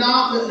ye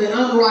not that the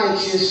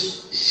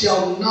unrighteous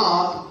shall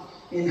not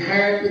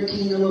inherit the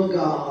kingdom of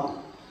God?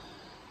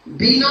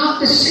 Be not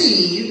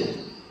deceived,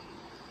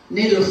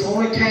 neither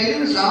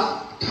fornicators.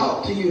 I'll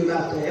talk to you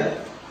about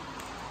that.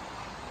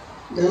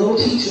 Then we'll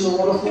teach you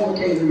what a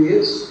fornicator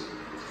is.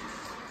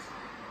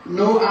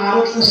 No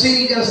idols. Now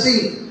see, you got to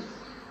see.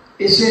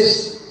 It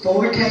says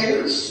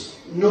fornicators,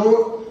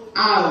 no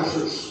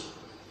idolaters.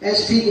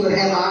 That's people that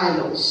have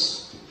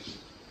idols.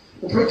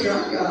 Well, preacher,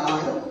 I've got an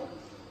idol.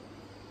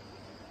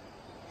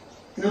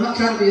 And I'm not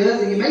trying to be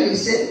ugly. You may be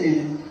sitting in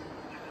it.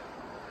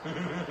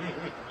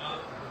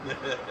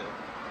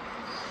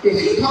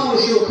 If you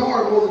polish your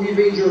car more than you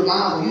read your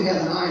Bible, you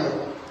have an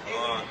idol.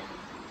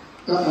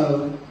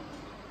 Uh-oh.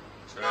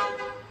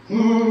 You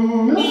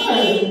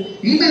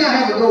may not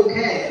have a gold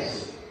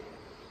calf,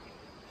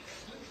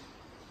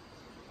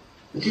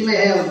 but you may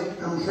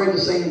have, I'm afraid to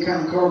say, any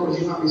kind of car because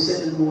you might be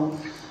sitting in one.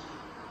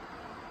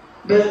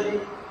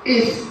 But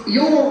if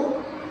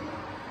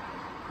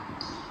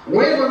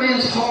wherever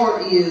man's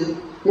heart is,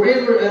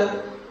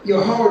 wherever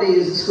your heart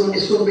is, it's going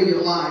to be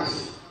your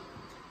life.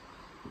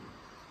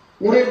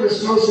 Whatever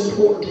is most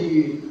important to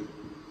you.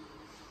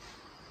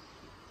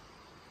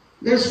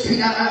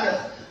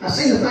 I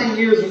seen a thing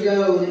years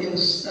ago, and it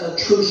was a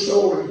true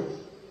story.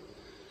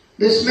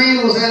 This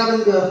man was out in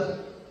the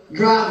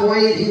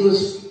driveway, and he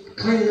was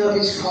cleaning up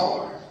his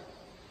car.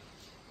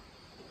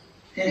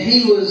 And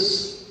he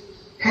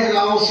had it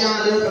all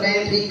shined up, an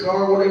antique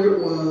car, whatever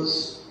it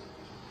was.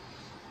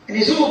 And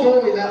his little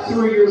boy, about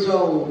 3 years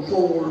old,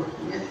 4,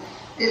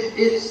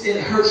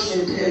 it hurts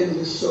me to tell you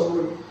this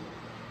story.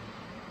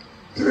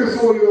 3 or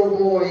 4-year-old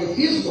boy,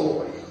 his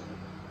boy,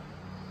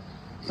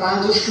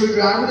 finds a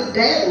screwdriver that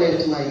Dad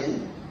left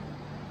laying.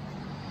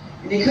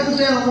 And he comes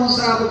down on one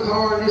side of the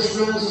car and just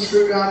runs the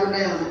screwdriver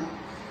down it,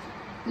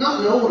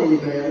 not knowing any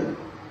better.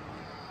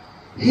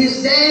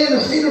 His dad, in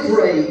a fit of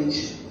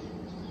rage,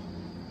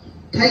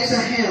 takes a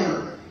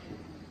hammer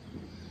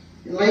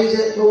and lays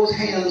that boy's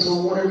hands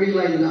on whatever he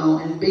laid it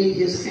on and beat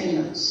his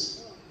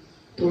hands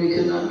till he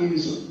could not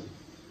use them.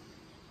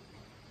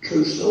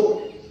 True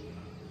story.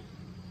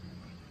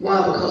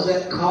 Why? Because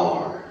that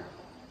car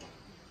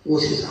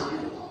was his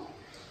idol.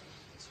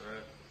 That's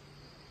right.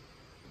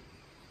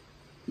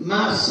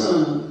 My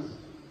son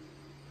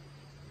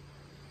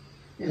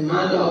and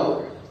my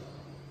daughter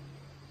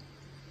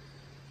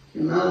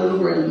and my little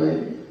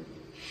grandbaby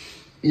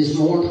is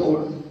more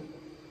important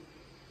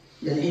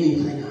than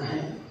anything I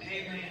have.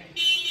 Amen.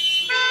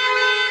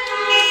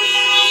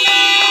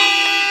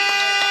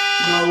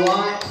 My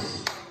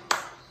wife,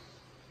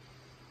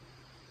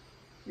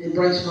 it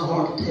breaks my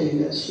heart to tell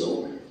you that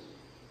story.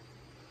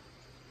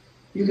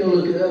 You can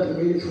look it up and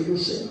read it for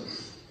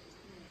yourself.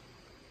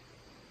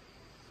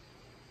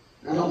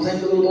 I don't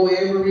think the little boy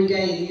ever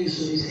regained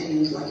use of his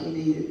hands like he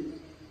needed.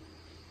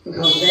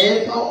 Because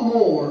Dad thought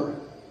more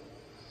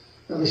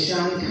of a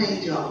shiny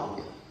paint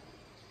job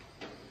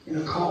in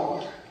a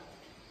car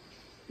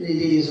than he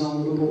did his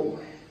own little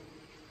boy.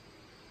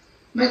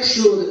 Make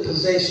sure that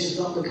possessions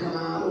don't become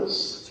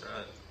idols. That's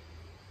right.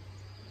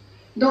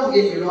 Don't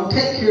get me wrong.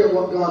 Take care of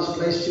what God's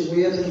blessed you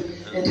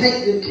with and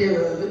take good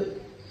care of it.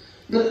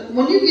 But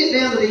when you get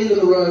down to the end of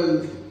the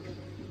road,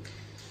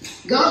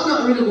 God's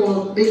not really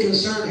going to be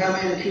concerned how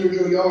manicured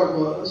your yard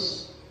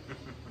was.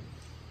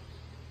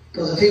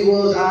 Because if he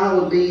was, I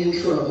would be in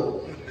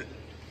trouble.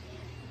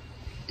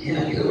 Can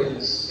I get a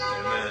witness?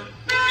 Amen.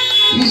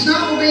 He's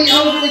not going to be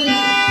overly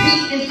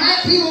concerned. In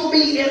fact, he will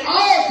be at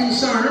all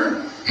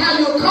concerned how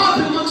your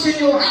carpet looks in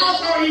your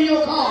house or in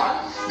your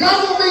car.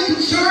 God won't be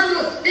concerned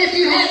if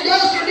you had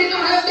dust or did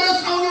not have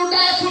dust on your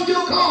dash of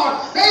your car.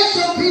 There's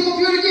some people, if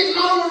you were getting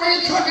on a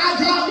red truck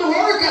I drive to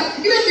work,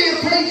 you'd be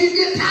afraid you'd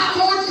get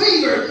typhoid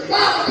fever.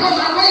 Why?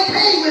 Because I rake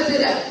hay with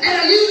it, and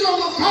I use it on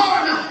the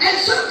farm, and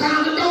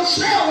sometimes it don't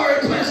smell very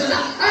pleasant.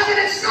 I mean,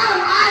 it's not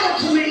an idol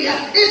to me.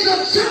 It's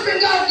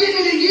something God give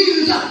me to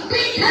use.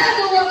 Be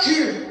careful what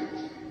you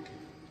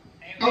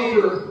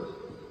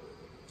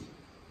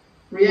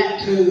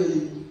react to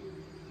and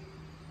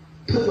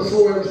put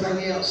before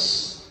everything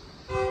else.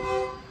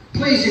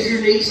 Please, if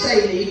you're neat,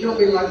 stay neat. Don't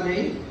be like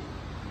me.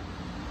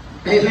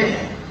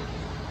 Amen.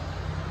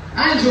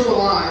 I enjoy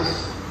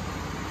life.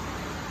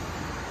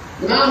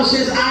 The Bible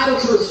says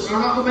idolaters are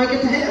not going to make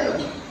it to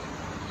heaven.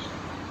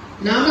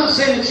 Now, I'm not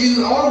saying that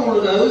you are one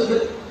of those,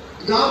 but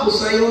God will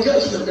say on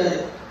Judgment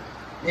Day.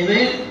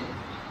 Amen?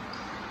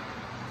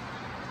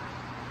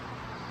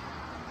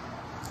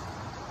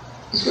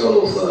 Let's go a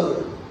little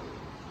further.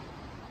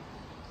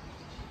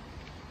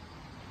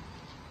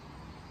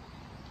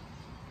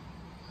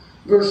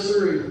 Verse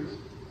 3.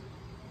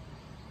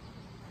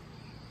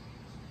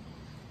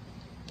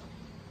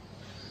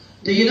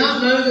 Do you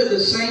not know that the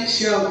saints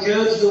shall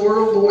judge the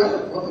world?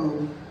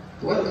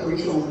 Boy,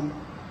 preach on.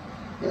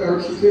 That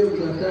hurts your feelings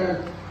right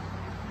there.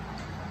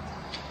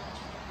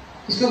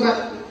 Let's go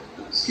back.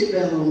 Skip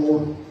down a little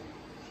more.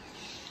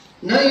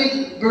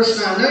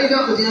 Verse 9. Know ye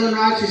not that the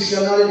unrighteous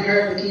shall not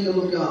inherit the kingdom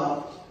of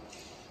God?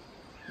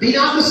 Be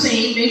not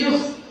deceived, neither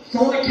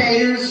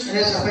fornicators, and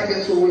I think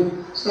that's where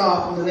we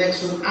stop on the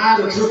next one,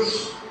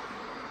 idolaters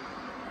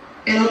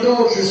and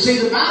adulterers. See,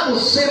 the Bible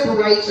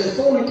separates a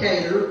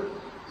fornicator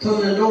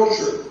from an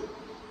adulterer.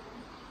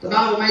 The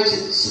Bible makes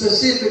it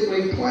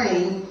specifically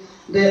plain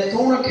that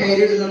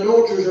fornicators and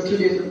adulterers are two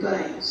different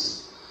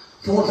things.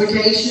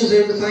 Fornication is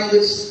everything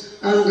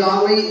that's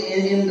ungodly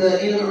in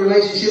the intimate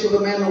relationship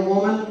of a man and a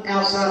woman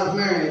outside of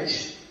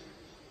marriage.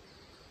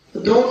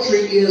 Adultery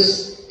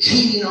is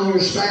cheating on your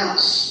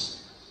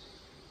spouse.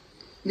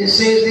 And it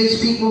says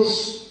these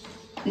people's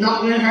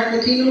not going to inherit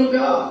the kingdom of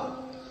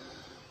God.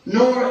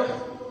 Nor,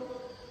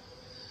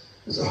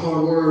 it's a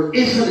hard word,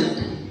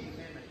 effeminate,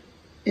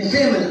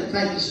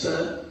 thank you,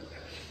 Spud.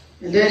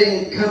 And that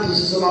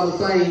encompasses a lot of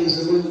things,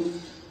 and we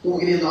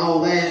won't get into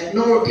all that.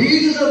 Nor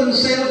abusers of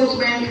themselves with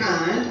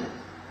mankind.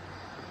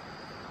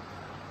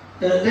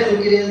 That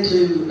would get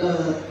into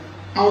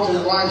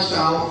alternate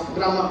lifestyle,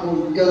 but I'm not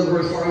going to go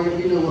very far in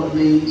it. You know what it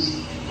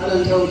means. I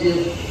done told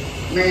you,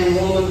 man,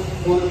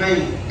 woman,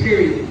 man,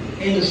 period.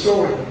 End of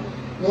story.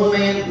 One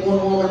man,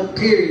 one woman,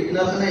 period.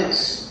 Nothing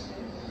else.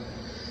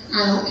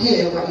 I don't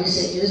care what you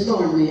said you was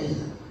born with.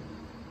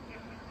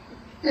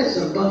 That's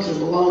a bunch of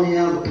baloney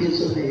out of the pits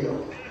of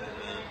hell.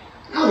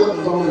 I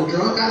wasn't born a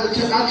drunk.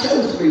 I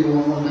chose to be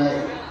one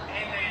day.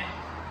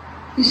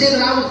 He said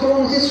that I was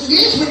born with this.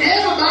 Yes, but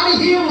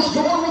everybody here was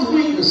born with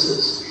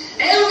weaknesses.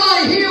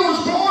 Everybody here was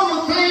born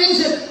with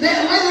things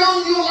that later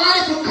on in your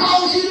life would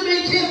cause you to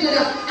be tempted.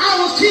 I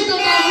was tempted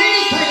by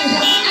many things.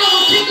 I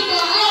was tempted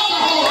by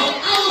alcohol.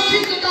 I was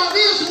tempted by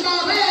this and by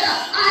that.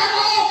 I had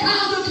all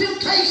kinds of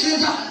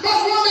temptations. But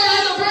one day I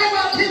had to bring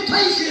my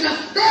temptation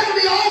there to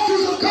the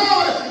altars of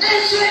God and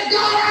said,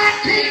 God, I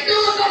can't do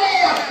it no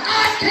more.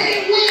 I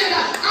can't win.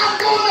 I'm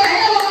going to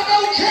hell if I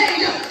don't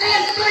change.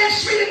 And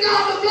thanks be to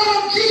God, the blood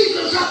of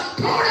Jesus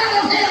poured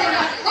out of heaven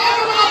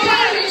over my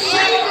body and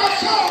saved my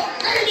soul.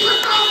 And he put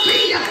my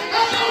feet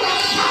upon the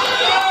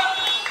solid rock.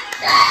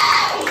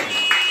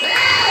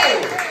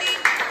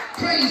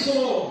 Praise the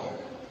Lord.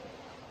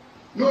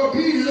 Nor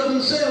abusers of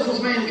themselves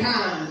with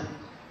mankind.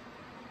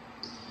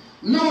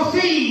 Nor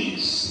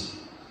thieves.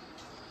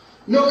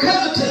 Nor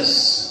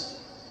covetous.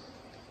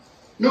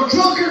 Nor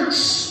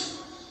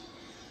drunkards.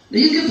 Now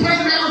you can play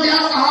around with the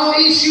alcohol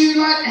issue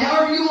like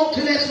however you want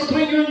to. That's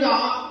between you and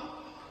God.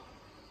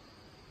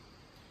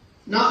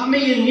 Not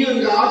me and you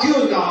and God, you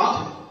and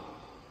God.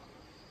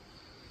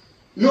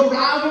 No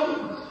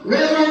rival,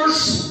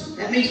 revelers.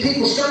 That means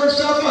people stirring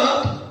stuff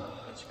up.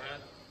 That's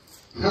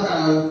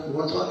right.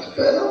 What's up to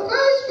put on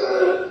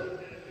Facebook?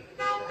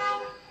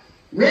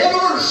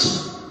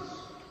 Revelers.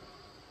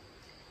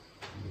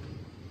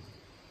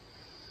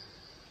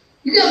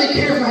 You got to be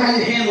careful how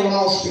you handle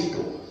lost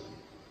people.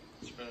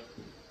 That's right.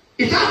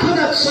 If I put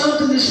up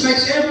something that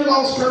makes every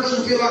lost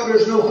person feel like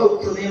there's no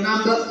hope for them,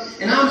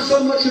 and I'm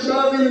so much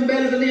above them and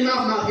better than them,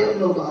 I've not helped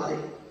nobody.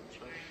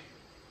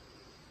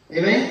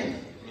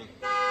 Amen?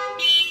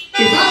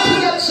 If I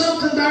put up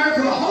something there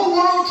for the whole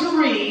world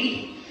to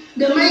read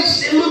that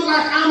makes it look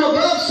like I'm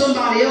above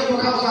somebody else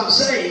because I'm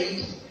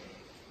saved,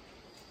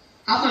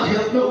 I've not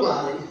helped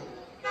nobody.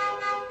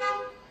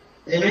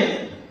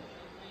 Amen?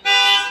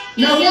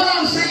 Now what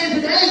I'm saying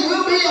today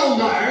will be on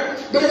there,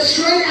 but it's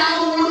straight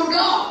out of the Word of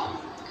God.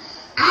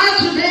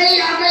 I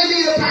may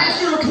be a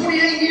pastor of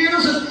 28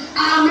 years, and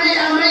I may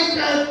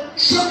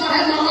somewhat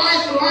have my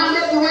life lined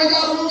up the way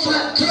God wants to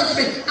touch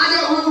me. I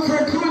got room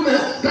for improvement,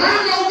 but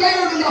I'm no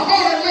better than the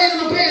harlot laying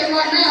in the bed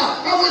right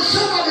now, or when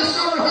somebody that's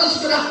not her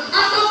husband.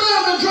 I'm no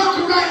better than the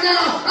drunkard right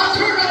now. I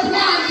turned up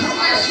wine from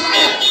last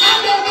night. I'm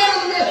no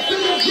better than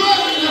the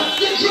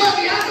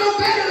druggie. I'm no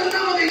better than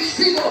none of these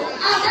people.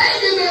 I may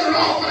be better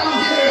off, but I'm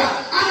better.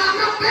 I'm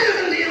not better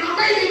than them. I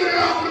may be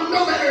better off, but I'm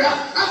no better.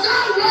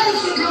 God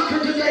loves the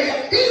drunkard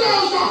today. He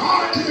loves the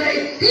harlot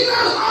today. He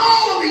loves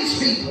all of these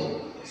people.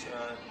 That's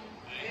right.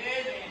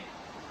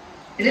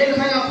 And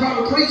everything I've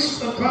probably preached,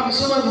 probably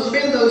some of us have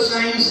been those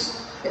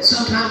things at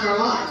some time in our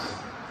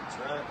life. That's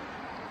right.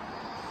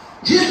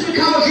 Just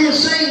because you're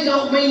saved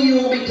don't mean you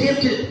won't be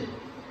tempted.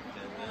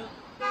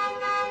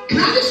 Can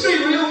I just be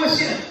real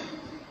with you?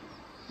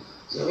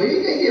 So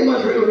you can't get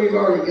much real when you've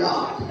already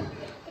got.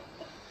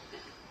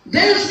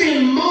 There's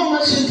been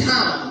moments in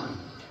time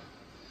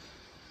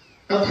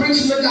of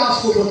preaching the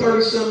gospel for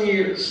 30-some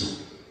years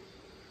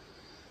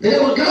Then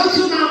it would go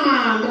through my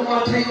mind. But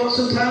I'll tell you what,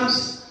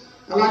 sometimes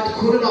I like to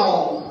quit it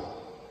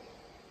all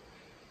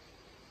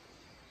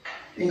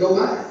and go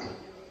back.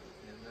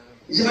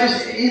 Is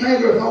anybody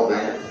ever thought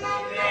that?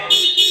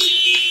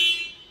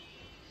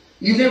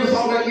 You've never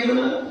thought about giving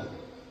up?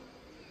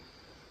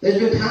 There's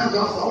been times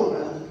I've thought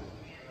about it.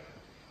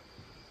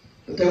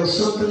 But there was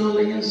something on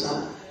the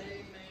inside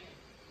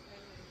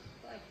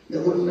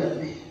that wouldn't let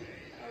me.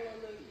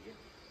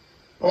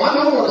 Oh, I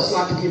know what it's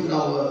like to give it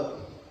all up.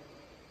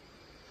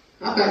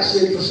 I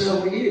backslid for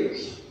several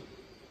years.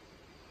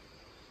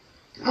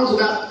 I was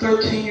about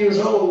 13 years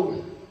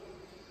old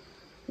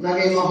when I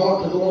gave my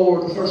heart to the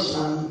Lord the first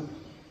time.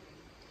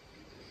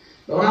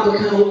 But when I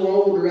became a little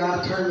older,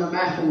 I turned my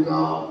back on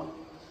God.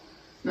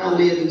 And I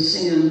lived in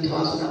sin until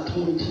I was about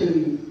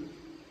 22.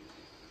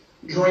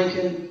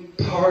 Drinking,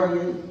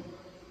 partying.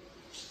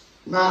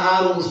 My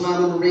idol was my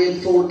little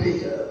red Ford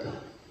pickup.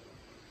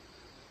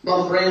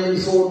 Bought a brand new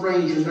Ford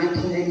Ranger in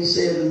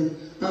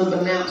 1987,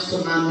 unbeknownst to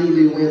my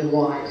newlywed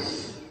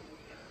wife.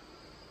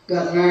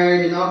 Got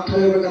married in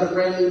October, got a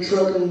brand new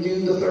truck on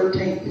June the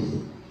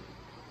 13th.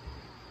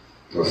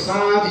 For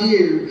 5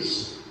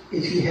 years,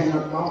 if you had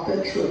not bought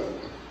that truck,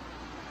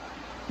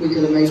 we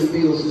could have made the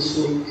bills this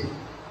week.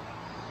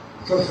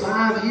 For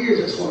 5 years,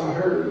 that's what I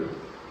heard.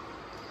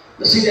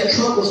 But see, that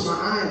truck was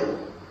my idol.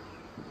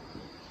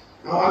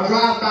 I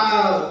drive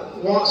by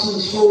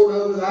Watson's Ford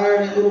over there,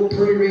 and that little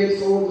pretty red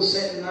Ford was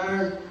sitting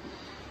there.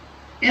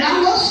 And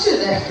I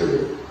lusted after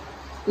it.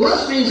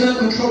 Lust means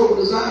uncontrollable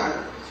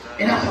desire.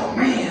 And I thought,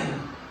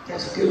 man,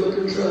 that's a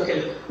good-looking truck,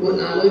 and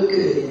wouldn't I look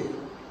good in it?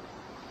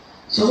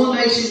 So one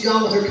day she's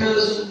gone with her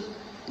cousin,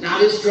 and I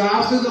just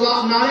drive through the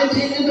lot, not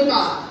intending to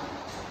buy.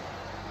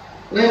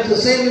 Left the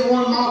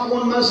 71 Mach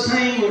 1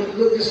 Mustang, which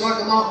looked just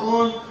like a Mach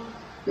 1,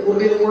 that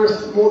would have been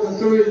worth more than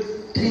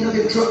 10 of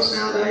them trucks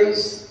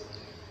nowadays.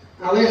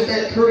 I left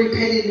that pretty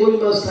petty blue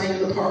Mustang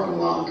in the parking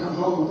lot and come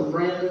home with a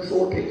brand new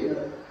Ford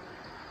pickup.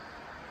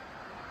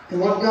 And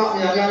what got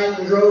me, I got in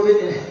and drove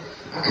it, and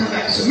I come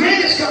back and said,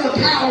 man, it's got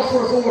the power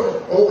for a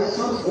Ford. Oh, that's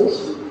not a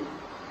 4-cylinder.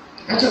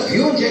 That's a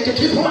fuel injector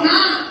 2.9.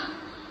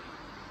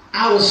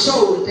 I was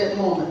sold at that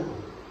moment.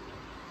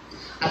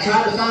 I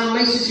tried to find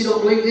Lacey, she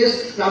don't believe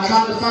this, but I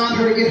tried to find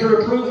her to get her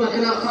approval. I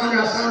could not find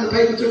her. I signed the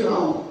paper and took it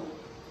home.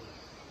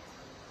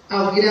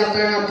 I would get out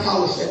there and I'd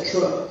polish that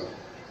truck.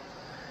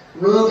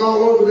 Rub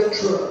all over that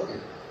truck.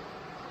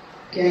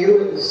 Can I get a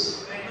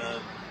witness?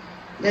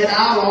 That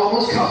idol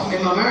almost cost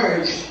me my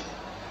marriage.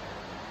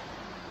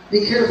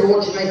 Be careful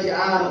what you make your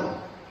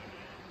idol.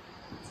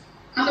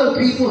 I know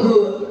people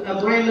who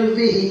a brand new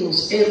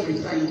vehicle's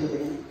everything to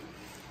them.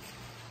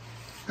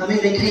 I mean,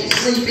 they can't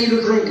sleep, eat,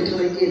 or drink until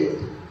they get it.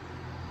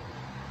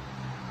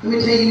 Let me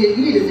tell you, you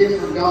need a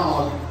different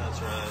God.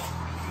 That's right.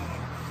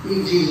 You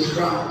need Jesus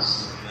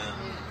Christ. Amen.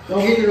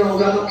 Don't get me wrong.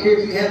 God don't care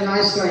if you have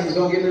nice things.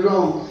 Don't get me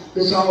wrong.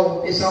 It's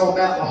all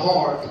about the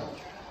heart.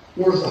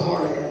 Where's the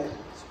heart at?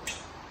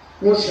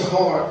 What's your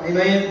heart?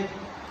 Amen?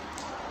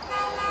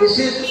 It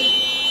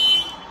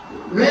says,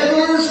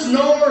 revelers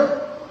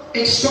nor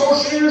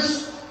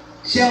extortioners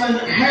shall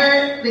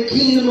inherit the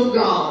kingdom of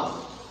God.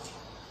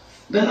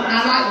 Then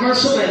I like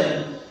verse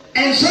 11.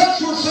 And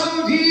such were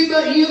some of you,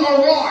 but you are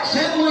washed.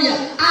 Hallelujah.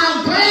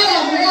 I'm glad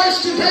I'm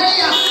washed today.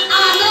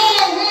 I know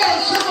I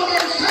was some of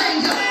those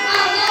things.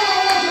 I know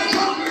I was a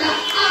drunkard.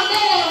 I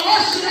know I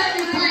lusted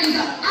after things.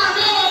 I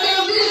know I've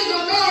done this,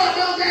 I know I've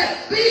done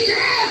that. But he said,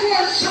 as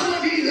were some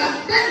of you,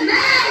 that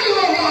now you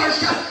are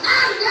washed.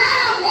 I'm glad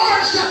I'm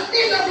washed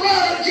in the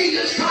blood of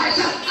Jesus Christ.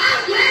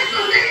 I'm glad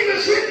my name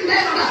is written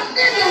down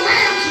in the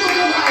Lamb's Book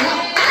of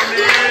Life. I'm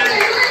glad they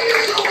laid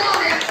us so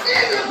on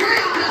in the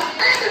ground.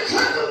 And the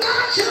trumpet of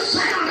God shall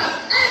sound.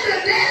 And the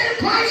dead in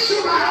Christ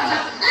shall rise.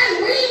 And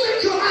we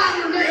which are out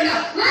remain.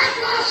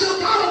 Likewise shall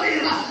follow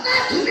them.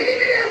 That to me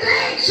be a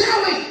day shall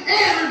we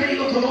ever be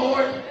with the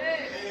Lord.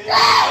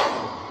 Whoa!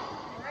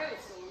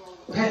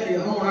 What happened to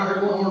your horn? I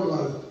heard one horn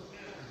blow.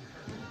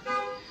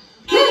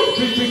 1,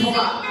 2, 3, 4,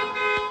 5.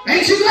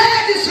 Ain't you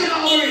glad this ain't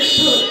all there is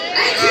to it?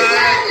 Ain't you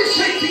glad this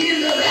ain't the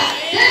end of that?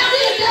 There'll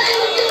be a day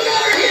when you'll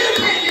never hear the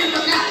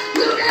pandemic.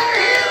 You'll never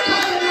hear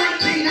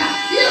COVID-19.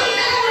 You'll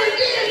never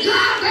again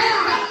drive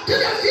down to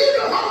the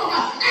funeral home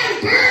and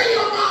bury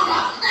your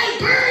mama and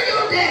bury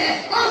your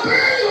daddy or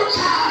bury your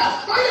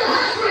child or your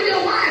husband or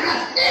your wife.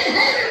 In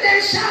heaven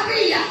there shall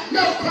be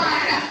no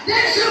crying.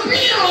 There shall be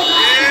no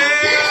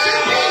laughing. There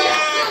shall be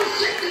no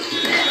sickness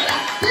in heaven.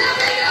 There'll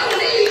be no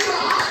need for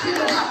a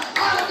hospital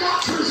or the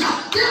doctors.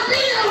 There'll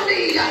be no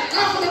need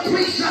for the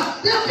priest.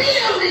 There'll be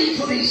no need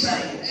for these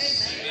things.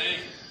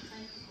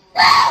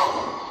 Woo!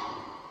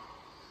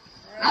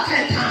 I've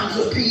had times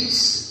of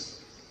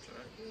peace.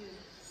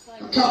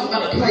 I'm talking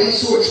about a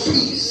place where it's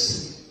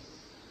peace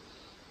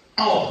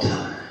all the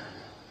time.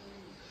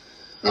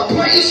 A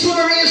place where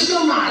there is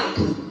no night.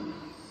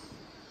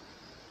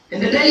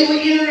 And the day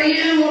we enter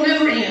in will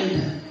never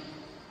end.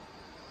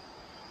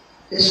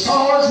 As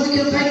far as we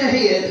can think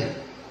ahead,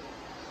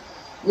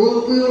 we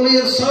will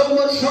live so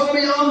much further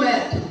beyond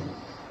that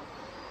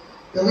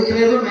than we can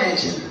ever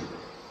imagine.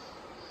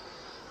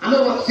 I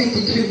know what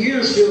 52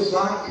 years feels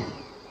like.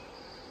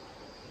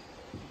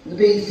 To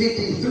be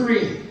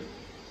 53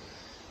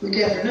 week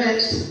after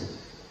next.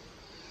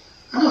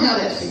 I know how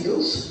that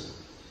feels.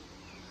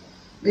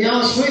 To be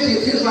honest with you,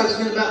 it feels like it's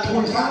been about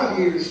 25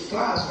 years,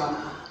 flies by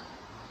now.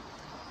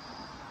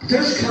 But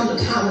there's come a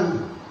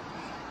time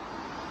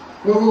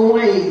where we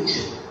won't age.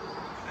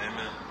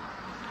 Amen.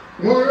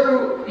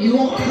 Where you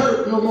won't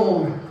hurt no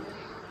more.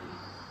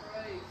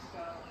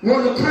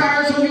 Where the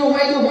prayers on your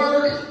way to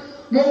work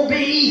won't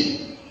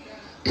be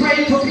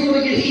praying for people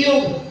to get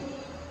healed.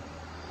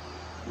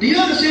 Do you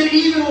understand?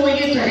 Even when we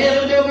get to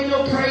heaven, there'll be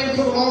no praying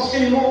for the lost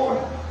anymore.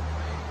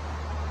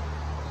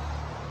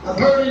 A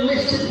burden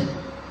lifted.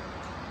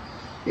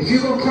 If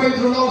you're going to pray for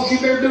the lost, you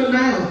better do it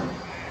now.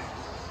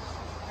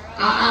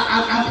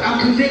 I'm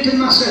convicting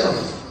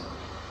myself.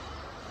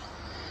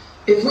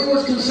 If we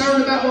was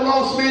concerned about the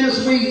lost man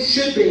as we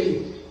should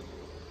be,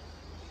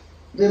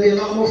 there'd be a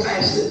lot more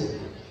fasting.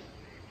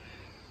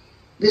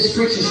 This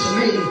preaches to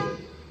me.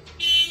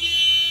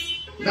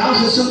 The Bible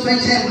says some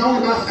things happen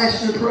only by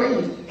fasting and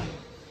praying.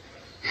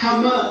 How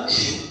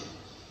much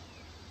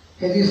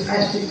have you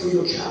fasted for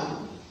your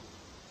child?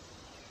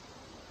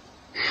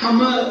 How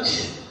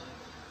much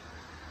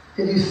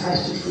have you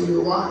fasted for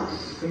your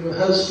wife, for your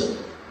husband,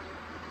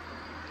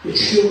 your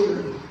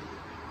children,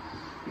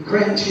 your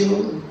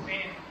grandchildren?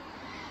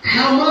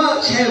 How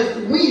much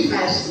have we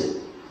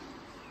fasted?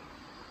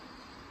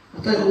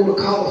 I think we're going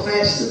to call a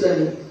fast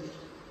today.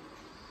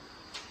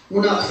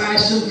 We're not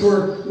fasting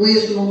for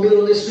wisdom on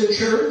building this new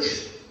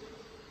church.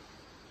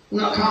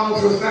 We're not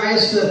calling for a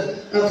fast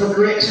for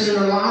direction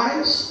in our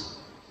lives.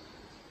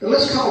 But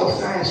let's call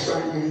a fast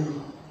right now.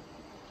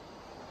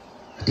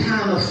 A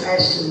time of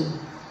fasting.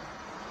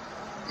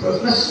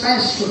 Let's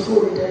fast for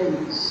 40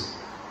 days.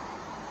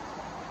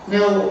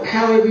 Now,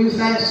 however you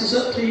fast is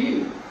up to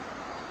you.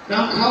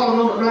 Now, I'm calling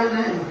on it right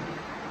now.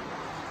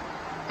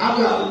 I've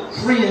got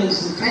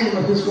friends and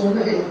family who's going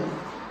to heaven.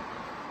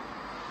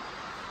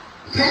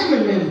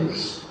 Family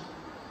members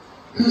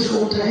who's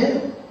going to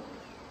heaven.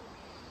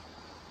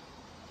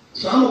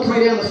 So I'm going to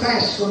pray down the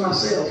fast for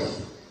myself.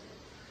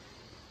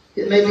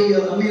 It may be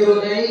a meal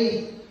a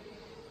day.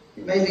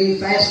 It may be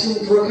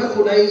fasting for a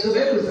couple of days of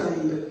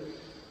everything.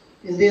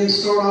 And then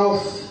start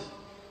off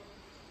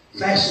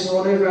fasting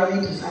whatever I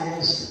need to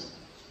fast.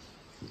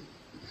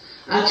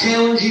 I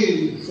challenge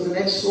you for the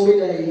next 40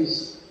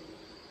 days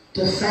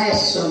to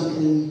fast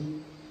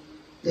something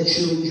that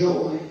you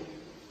enjoy.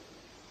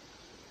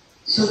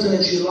 Something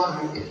that you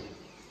like.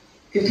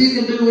 If you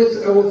can do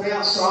it or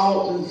without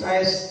salt and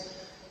fast,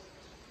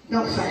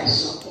 don't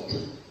fast salt.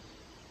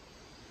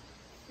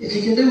 If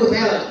you can do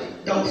without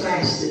it, don't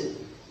fast it.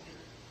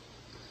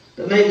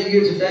 But maybe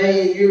you're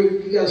today and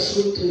you got a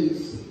sweet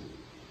tooth.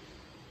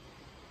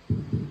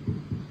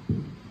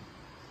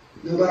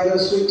 Nobody got a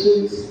sweet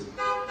tooth?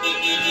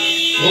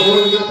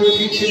 Lord, you got their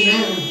attention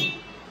now.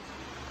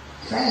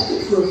 Fast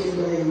it for a few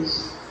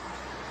days.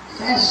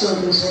 Fast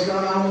something and say,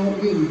 God, I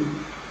want you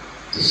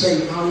to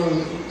save my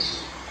loved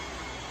ones.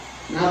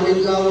 And I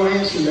believe God will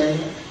answer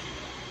that.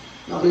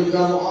 I believe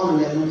God will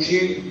honor that, don't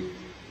you?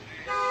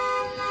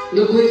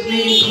 Look with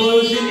me in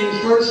closing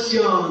in 1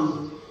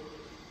 John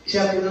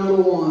chapter number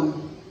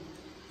 1,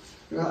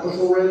 right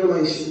before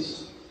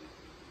Revelations.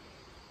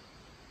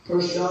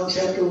 1 John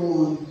chapter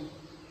 1.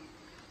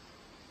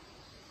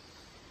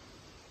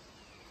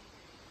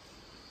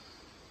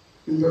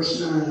 In verse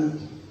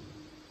 9.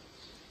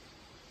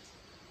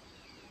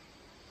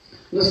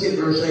 Let's get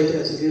verse 8,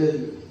 that's a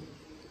good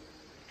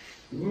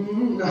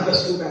one. Now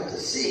let's go back to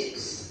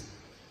 6.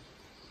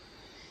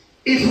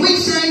 If we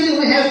say that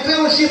we have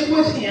fellowship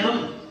with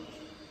Him,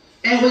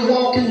 and we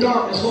walk in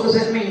darkness, what does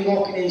that mean,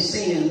 walking in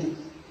sin?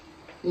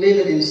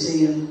 Living in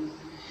sin.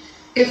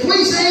 If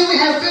we say we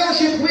have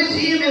fellowship with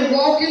Him and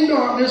walk in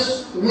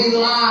darkness, we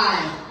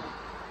lie,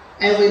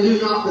 and we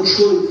do not the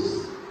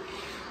truth.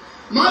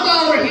 My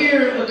daughter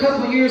here a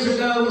couple of years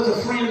ago with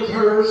a friend of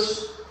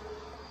hers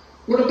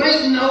were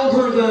debating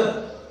over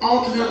the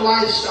alternate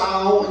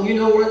lifestyle, and you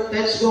know where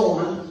that's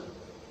going.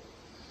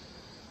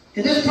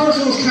 And this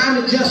person was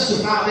trying to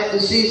justify that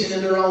decision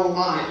in their own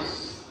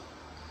life.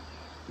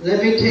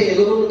 Let me tell you,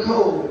 little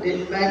Nicole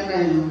didn't back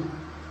down.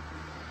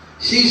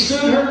 She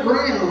stood her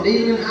ground,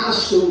 even in high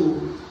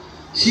school.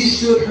 She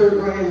stood her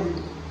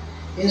ground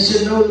and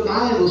said, no, the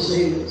Bible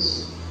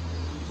says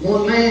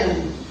one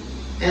man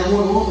and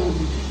one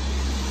woman.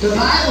 The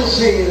Bible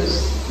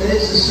says that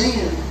it's a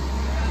sin.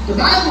 The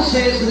Bible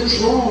says that it's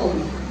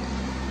wrong.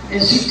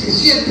 And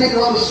she had to take a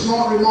lot of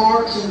smart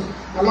remarks and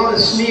a lot of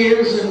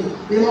sneers and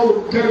them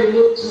old dirty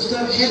looks and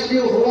stuff. She had to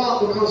deal with a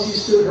lot because she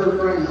stood her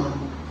ground.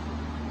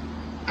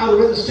 I would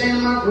rather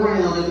stand my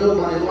ground and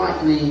nobody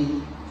like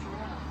me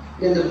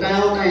than to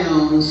bow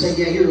down and say,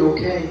 yeah, you're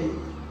okay.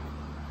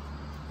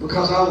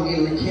 Because I will give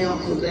an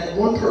account for that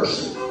one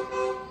person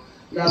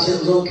that I said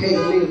it was okay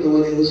to live the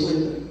way they was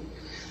living.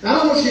 Now, I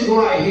don't want you to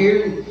go out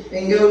here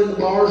and go to the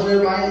bars and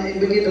everybody and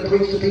begin to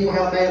preach to people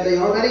how bad they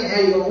are. That ain't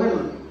how you're going to win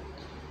them.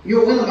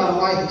 You'll win them by the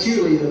life that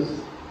you live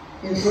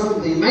in front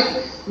of them.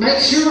 Make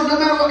sure, no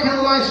matter what kind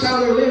of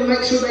lifestyle they're living,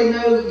 make sure they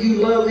know you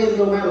love them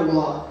no matter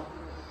what.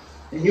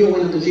 And you'll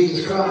win them to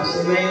Jesus Christ.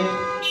 Amen.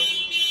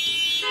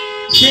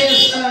 It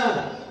says,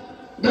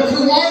 but if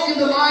we walk in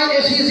the light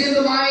as He is in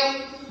the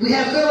light, we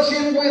have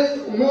fellowship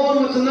with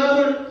one with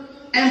another,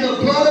 and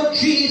the blood of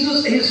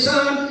Jesus, His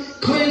Son,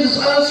 cleanses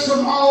us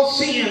from all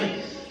sin.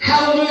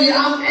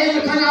 Hallelujah.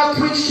 Everything I've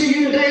preached to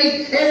you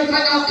today,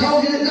 everything I've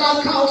told you that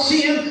God called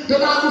sin, the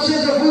Bible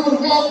says if we would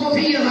walk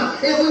with Him,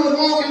 if we would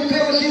walk in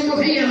fellowship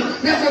with Him,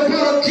 that the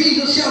blood of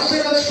Jesus shall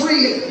set us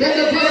free, that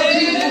the blood of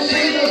Jesus will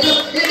save us.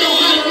 It don't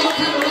matter what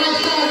kind of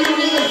lifestyle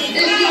you're living.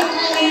 If you'll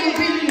fall on your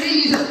bending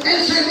knees and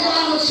say, Lord,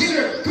 I'm a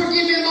sinner,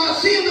 forgive me my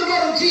sin, the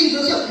blood of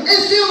Jesus is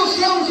still as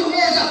strong as it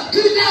was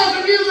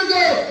 2,000 years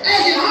ago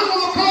as He hung on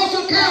the cross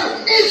of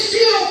Calvary. It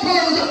still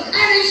flows,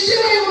 and He's still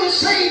able to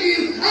save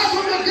you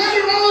from the gutter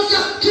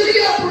to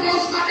the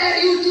uppermost. My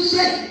daddy used to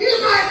say,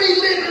 you might be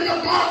living in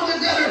the bottom of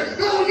the gutter,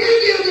 but when you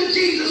give to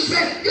Jesus,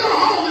 man, your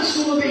home is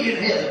going to be in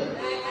heaven.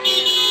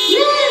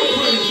 Woo!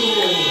 Praise the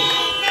Lord.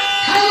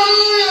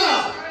 Hallelujah!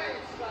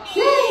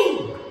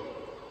 Woo!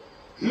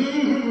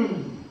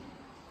 Mm-hmm.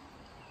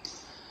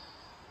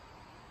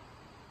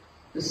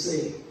 Let's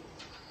see.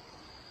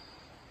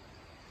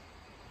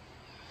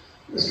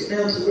 Let's get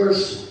down to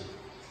verse.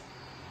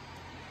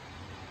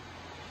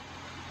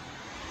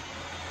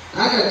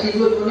 I got to keep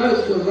looking at my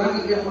notes because I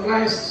ain't got my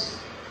glasses.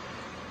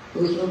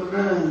 Verse number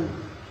 9.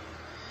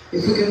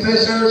 If we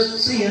confess our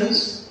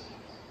sins,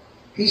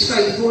 He's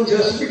faithful and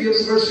just to forgive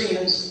us of our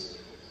sins,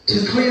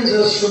 to cleanse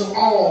us from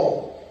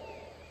all,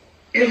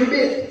 every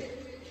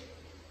bit.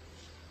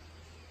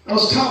 I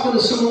was talking to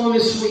someone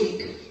this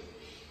week,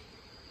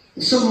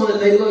 and someone that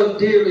they love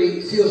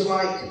dearly feels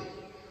like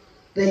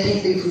they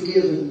can't be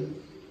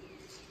forgiven.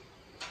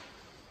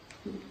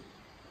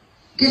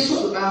 Guess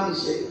what the Bible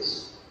says?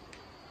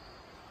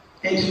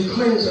 And to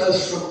cleanse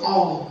us from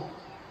all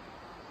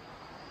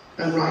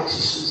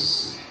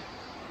unrighteousness.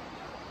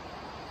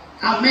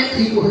 I've met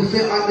people who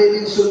felt like they'd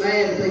been so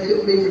bad that they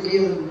couldn't be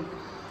forgiven.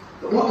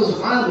 But what does the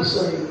Bible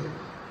say?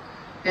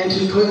 And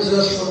to cleanse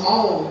us from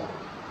all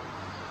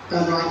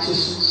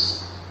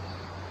unrighteousness.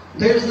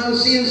 There's no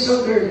sin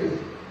so dirty,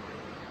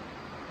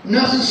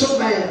 nothing so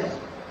bad,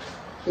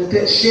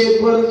 that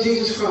shed blood of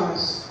Jesus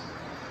Christ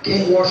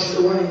can't wash it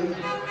away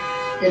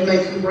and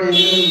make it brand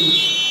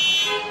new.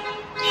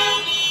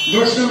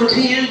 Verse number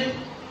 10,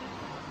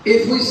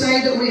 if we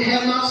say that we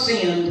have not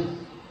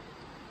sinned,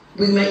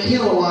 we make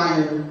Him a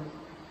liar,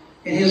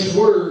 and His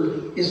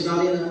word is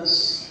not in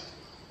us.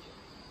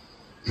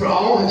 For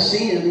all have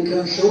sinned and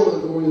come short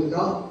of the glory of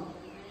God.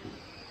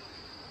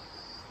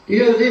 Do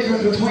you know the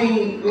difference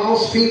between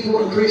lost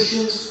people and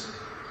Christians?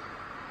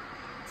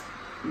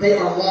 They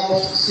are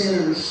lost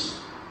sinners.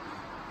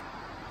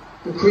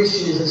 The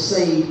Christian is a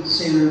saved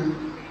sinner.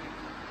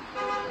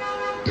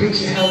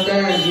 Preacher, how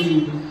dare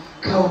you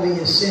call me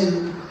a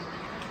sinner?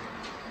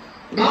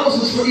 The Bible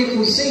says, for if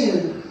we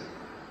sin,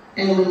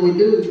 and when we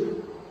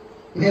do,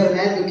 we have an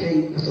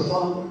advocate with the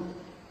Father.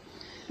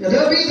 Now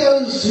there'll be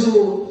those who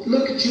will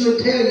look at you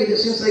and tell you that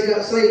since they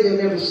got saved,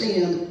 they've never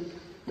sinned.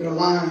 They're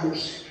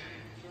liars.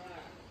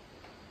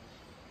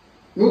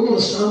 We're going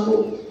to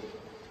stumble.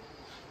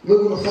 We're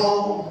going to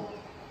fall.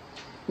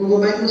 We're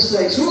going to make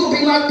mistakes. We're going to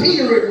be like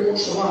Peter every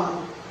once in a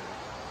while.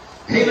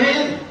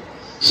 Amen.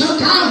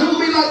 Sometimes we'll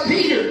be like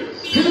Peter,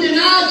 who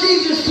denied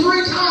Jesus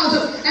 3 times.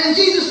 And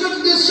Jesus looked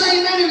at this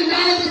same man who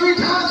denied Him 3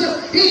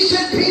 times. He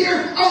said,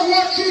 Peter, oh,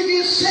 what you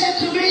just said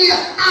to me,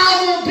 I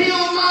will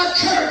build my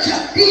church.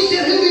 He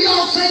said, who do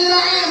y'all say that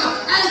I am?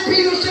 And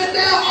Peter said,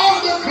 thou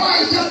art the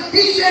Christ.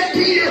 He said,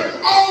 Peter,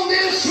 on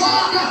this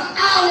rock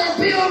I will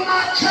build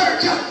my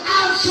church.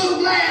 I'm so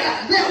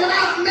glad that when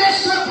I've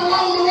messed up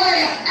along the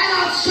way and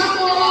I've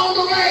stumbled along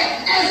the way,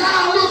 as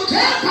I looked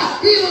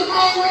up, He was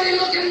already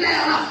looking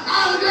down.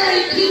 I'm glad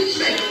He keeps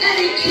me, and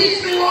He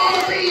keeps me where I ought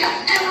to be.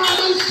 And when I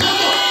lose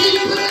trouble, He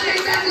puts me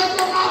back up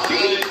on my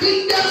feet.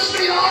 He dusts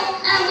me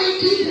off, and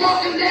we keep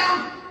walking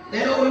down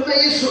that old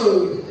Emmaus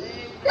road.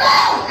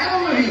 Wow!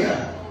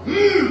 Hallelujah!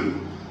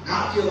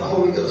 I feel the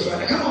Holy Ghost right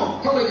now. Come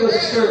on, Holy Ghost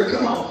is stirred.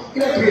 Come on,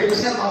 get up here.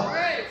 Let's have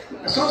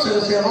a. Some say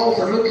let's have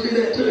altar. Look, do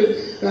that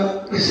too.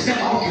 Let's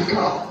have altar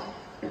call.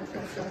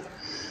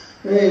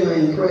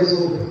 Amen. Praise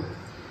the Lord.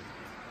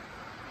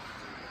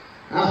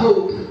 I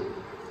hope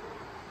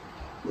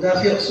that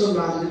I've helped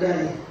somebody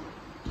today.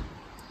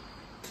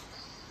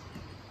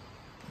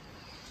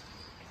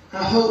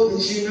 I hope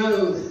that you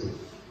know that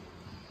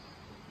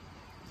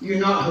you're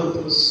not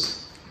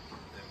hopeless.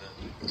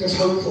 But there's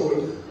hope for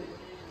you.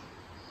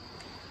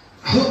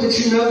 I hope that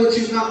you know that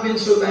you've not been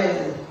so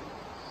bad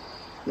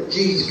that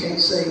Jesus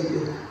can't save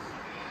you.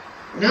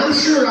 And I'm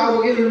sure I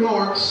will get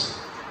remarks.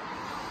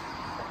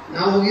 And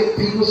I will get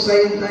people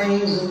saying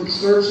things and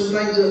stir some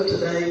things up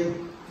today.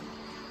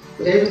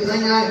 But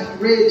everything I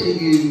read to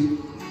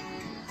you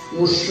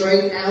was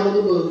straight out of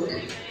the book.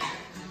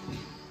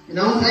 And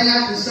the only thing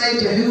I can say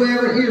to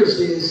whoever hears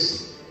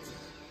this,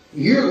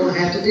 you're going to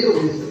have to deal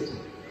with it.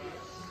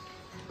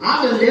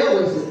 I've done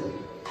dealt with it.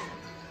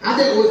 I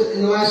dealt with it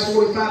in the last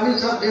 45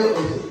 minutes. I've dealt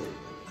with it.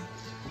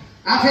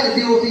 I've had to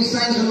deal with these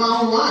things in my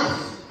own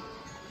life.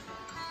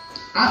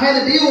 I've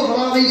had to deal with a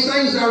lot of these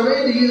things that I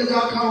read to you that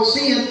God calls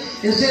sin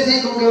and said they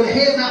ain't going to go to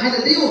heaven. I've had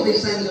to deal with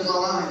these things in my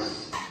life.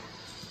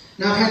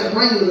 Now I've had to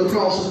bring them to the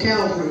cross of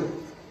Calvary.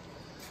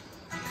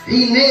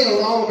 He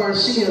nailed all of our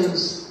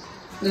sins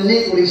and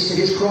iniquities to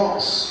His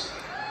cross.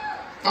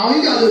 All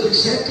you got to do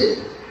is accept it.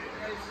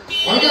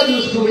 All you got to do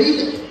is believe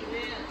it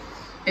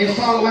and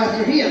follow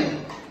after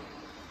Him.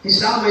 He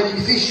said, I'll make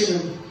you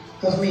fishermen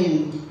of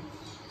men.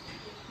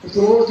 If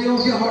the Lord's dealing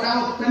with your heart,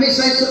 now let me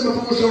say something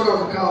before we start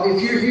our call.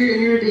 If you're here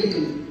and you're a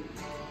deacon,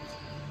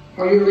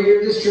 or you're a leader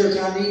of this church,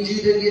 I need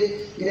you to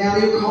get out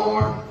of your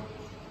car,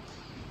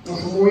 or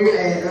from where you're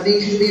at. I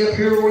need you to be up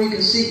here where you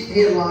can see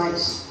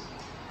headlights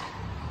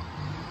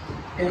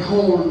and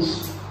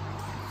horns.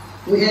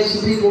 We had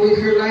some people leave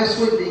here last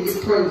week that didn't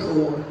get prayed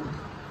for.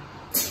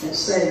 That's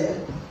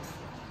sad.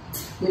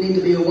 We need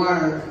to be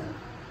aware.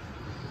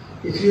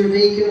 If you're a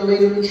deacon, a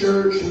leader in the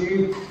church, and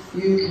you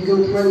can go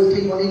pray with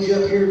people, I need you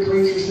up here,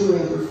 preachers,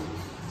 whoever.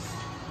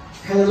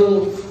 Had a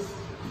little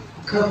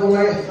couple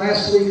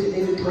last week that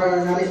needed prayer,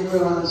 and I didn't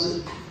realize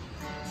it.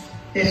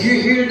 If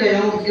you're here today,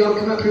 I want y'all to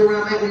come up here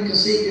around that where you can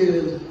see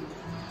good.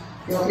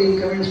 Y'all can even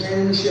come here and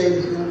stand in the shade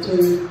if you want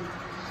to.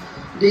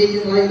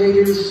 Deacon, lay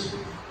leaders,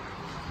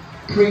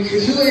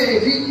 preachers, whoever.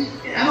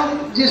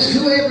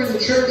 Whoever in the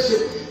church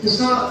that's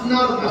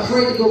not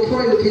afraid to go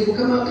pray with people,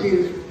 come up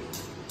here.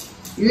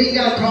 You ain't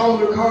got to call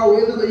in their car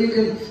with them, but you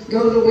can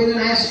go to the window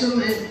and ask them,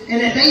 and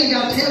they ain't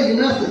got to tell you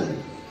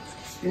nothing.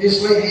 And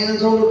just lay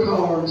hands on their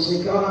car and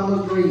say, God,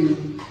 I'm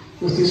agreeing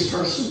with this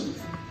person.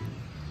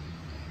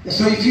 And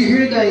so if you're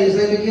here today, as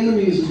they begin the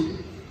music,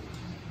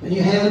 and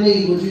you have a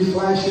need, would you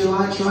flash your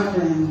lights right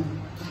now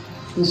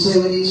and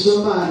say, we need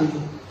somebody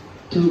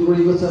to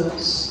agree with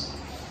us.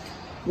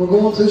 We're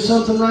going through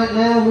something right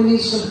now. We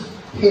need some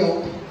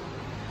help.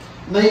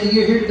 Maybe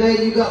you're here today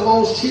and you've got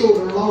lost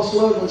children or lost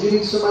loved ones. You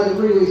need somebody to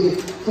agree with you.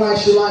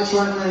 Flash your lights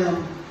right now.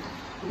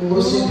 And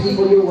we'll send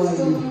people your way.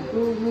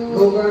 Go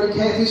over to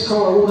Kathy's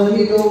car. We'll let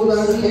you go over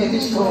there to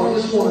Kathy's car.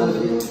 Just one of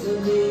you.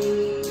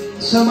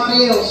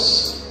 Somebody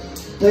else.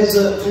 There's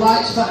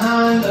lights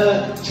behind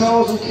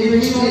Charles and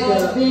Carrie's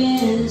pickup.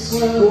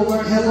 Go over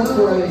and have them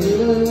pray.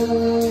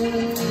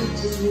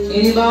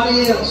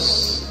 Anybody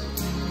else?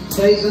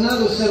 There's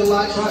another set of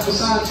lights right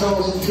beside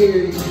Charles and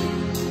Carrie.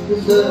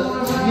 The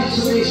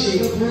Mitsubishi.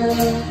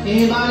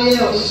 Anybody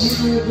else?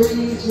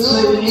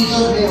 Say we need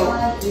some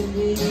help.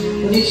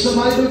 We need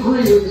somebody to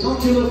agree with us.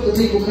 Don't you look at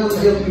the people coming to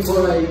help you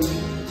pray.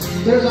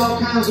 There's all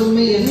kinds of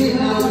men getting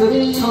out of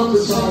their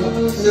comfort zone,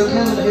 and they're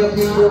coming to help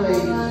you pray.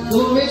 The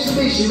little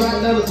Mitsubishi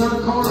right there, the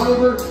third car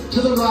over to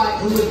the right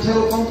from the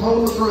telephone pole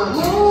in the front,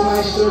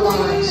 flash their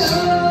lights.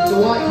 The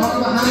white car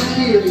behind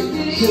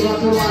Carrie, she'll got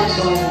their lights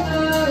on.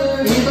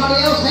 Anybody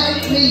else have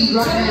a need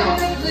right now?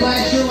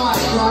 Flash your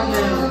lights right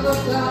now.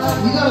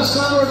 You got a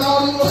son or a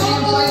daughter, you want to see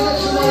him say, let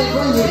somebody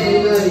agree with me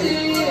today.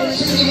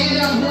 Stick your hand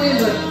out the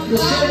window. The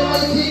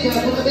Chevrolet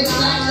pickup with the big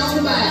stacks on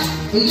the back.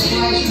 He's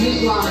flashing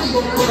his lights. Go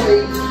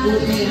pray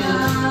with him.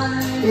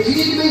 If you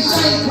need to be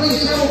saved, please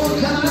tell one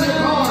coming in your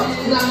car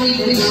that I need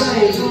to be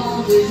saved.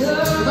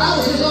 The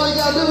Bible says all you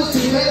got to do is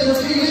confess the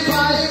Jesus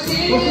Christ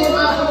before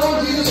my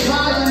Lord Jesus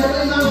Christ and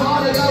believe in my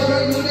heart that God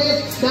raised from the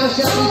dead. Thou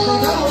shalt be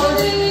saved. That word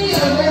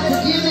said, Lord,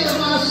 forgive me of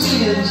my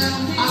sins.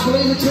 I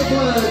believe that your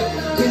blood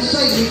can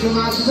save me from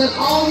my sins. That's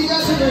all you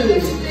got to do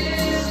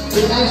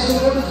is ask the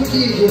Lord to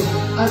forgive you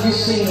of your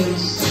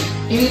sins.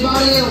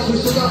 Anybody else? We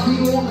still got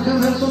people wanting to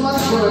come have somebody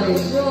pray.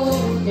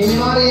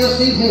 Anybody else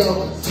need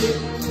help?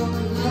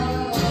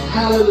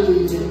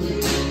 Hallelujah.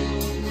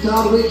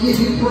 God, we give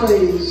you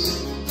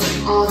praise,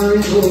 honor,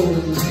 and glory.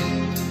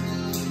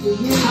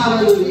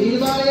 Hallelujah.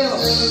 Anybody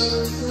else?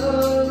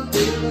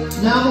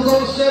 Now I'm going to go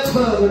a step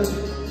further,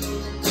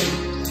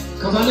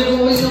 because I'm never going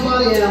to leave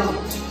nobody out.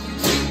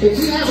 If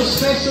you have a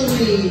special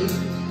need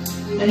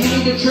and you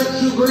need the church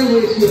to agree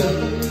with you,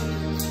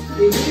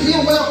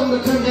 you're welcome to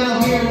come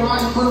down here and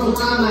right in front of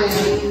where I'm at,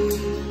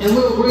 and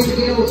we'll agree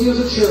together with you as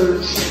a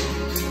church.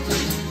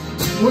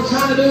 We're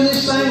trying to do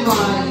this thing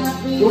right.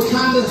 We're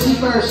trying to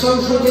keep our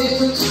social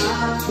distance,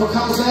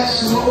 because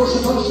that's what we're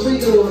supposed to be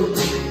doing.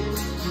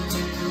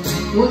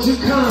 Would you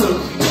come?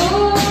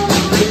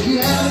 If you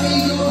have a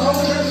need, the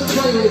whole church will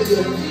pray with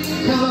you.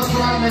 Come up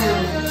right now,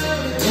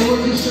 and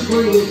we'll just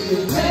agree with you.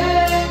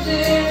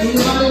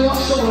 Anybody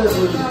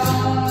whatsoever.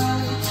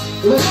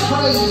 Let's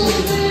praise Him.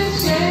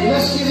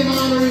 Let's give Him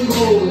honor and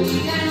glory.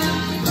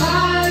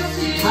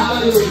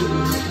 Hallelujah.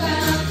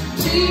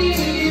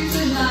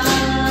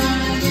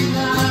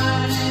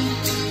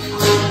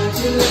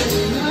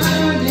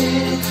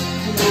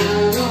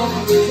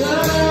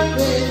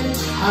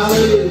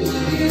 Hallelujah.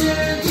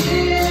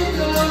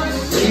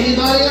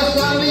 Anybody else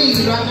got a need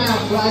right now?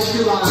 Flash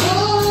your lights.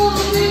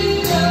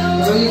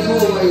 Throw your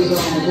four-ways on.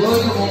 Blow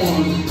your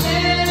horn.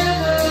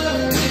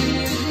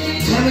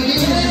 Can we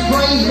give Him some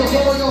praise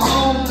before we go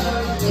home?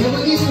 Can we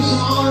give Him some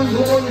honor and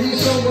glory that He's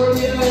so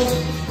worthy of?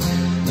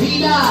 He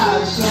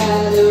died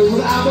for the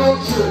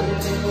adulterer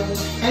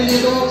and the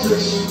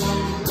adulteress.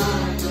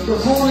 the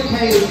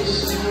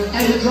fornicators,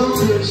 and the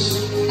drunkards,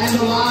 and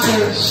the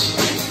liars.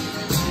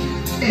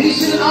 And he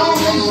said, all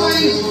these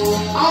things,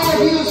 all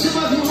of you, some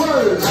of your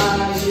words,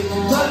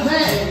 but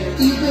that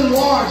you've been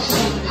washed.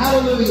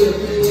 Hallelujah.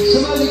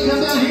 Some of you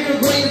come down here and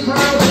agree in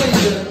prayer with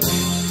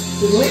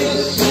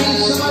Linda.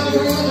 Somebody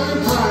agree with her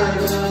in prayer.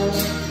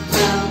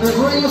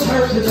 Agree with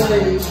her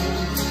today.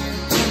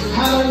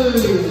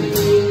 Hallelujah.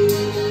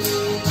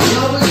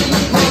 God, we give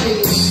you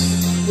praise.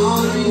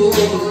 Honor you,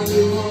 Lord.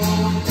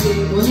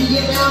 When you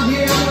get down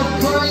here, I'm going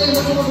to pray and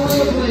we're going to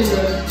agree with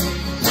Linda.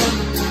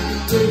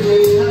 Now,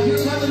 if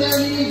you're coming down,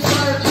 you need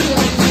prayer too.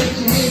 I can lift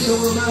your hands so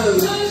we'll know.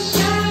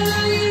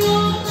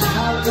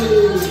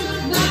 Hallelujah.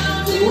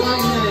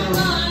 Right now,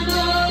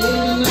 in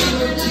the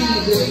name of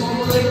Jesus,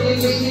 whatever it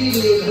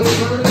is,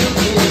 whoever it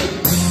is,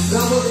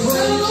 God will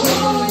pray in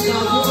children,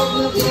 God will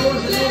open the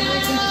doors and will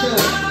make them shut.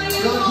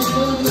 God, you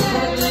move the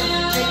prayer.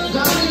 And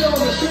God, we know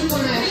the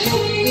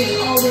supernatural is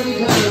already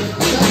done.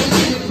 God, we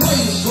give you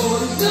praise for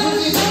it. We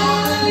give you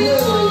honor and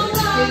glory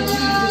in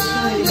Jesus'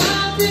 name.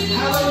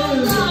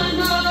 Hallelujah.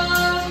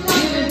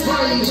 Give him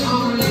praise,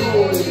 honor, and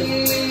glory.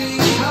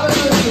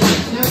 Hallelujah.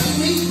 Now, if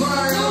you need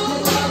prayer, I'll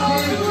put it up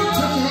here. Put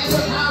your hand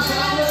up high so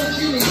I know that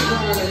you need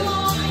prayer.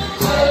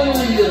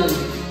 Hallelujah.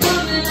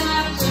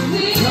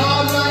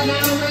 God, right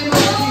now, in the name of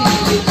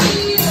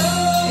Jesus,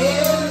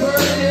 every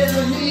burden,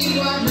 every need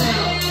right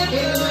now,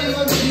 in the name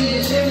of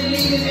Jesus, every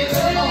need and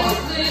every heart,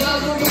 God,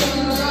 we're looking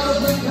to God as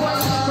we pray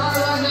this prayer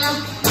right now.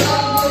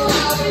 God, we're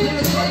allowed to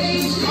penetrate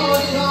these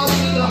hearts, God,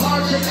 the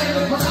hearts of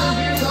every person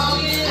here, God,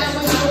 and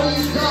we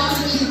believe, God,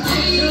 that you answer,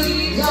 God,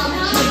 that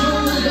you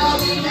move, God,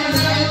 and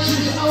the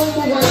answers on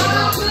the way,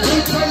 God. We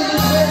pray that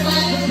you go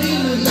back to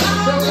demons,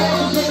 the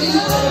forces of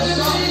evil that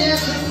stop the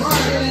answer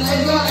prayer,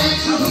 and God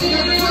answers them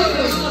very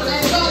quickly,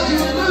 and God, you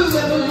move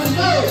and we will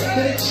know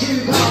that it's you,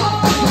 God.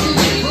 We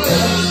give you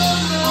praise,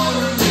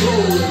 honor, and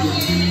glory.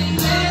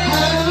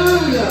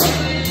 Hallelujah.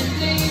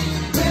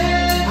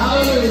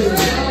 Hallelujah.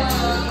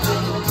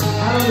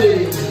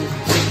 Hallelujah.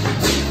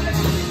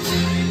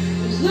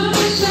 There's no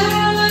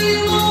shadow you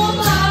won't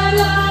light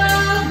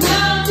up,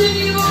 mountain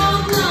you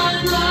won't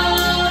climb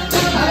up.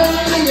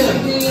 Hallelujah.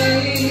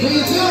 When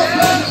you feel the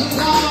presence of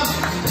God,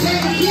 can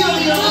you feel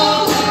the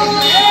love?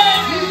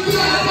 You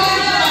feel the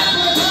presence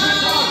of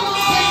God.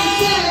 Can you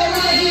feel it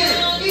right here?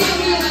 In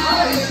His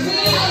praise.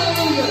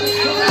 Hallelujah.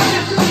 The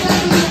presence of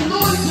God is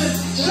anointed.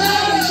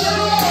 Shout and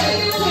shout.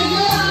 We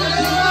love you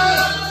tonight.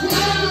 We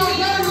love you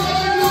again, Lord.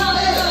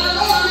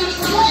 Oh, it's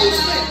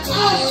wasted.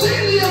 I'll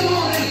sing you a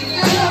morning,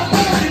 and your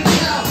burden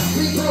shall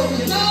be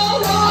broken. No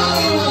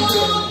road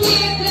won't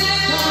get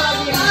down,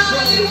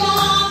 body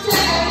won't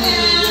tear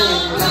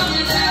down,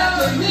 coming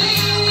after me.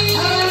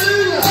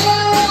 Hallelujah.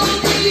 Oh,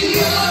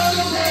 Jesus,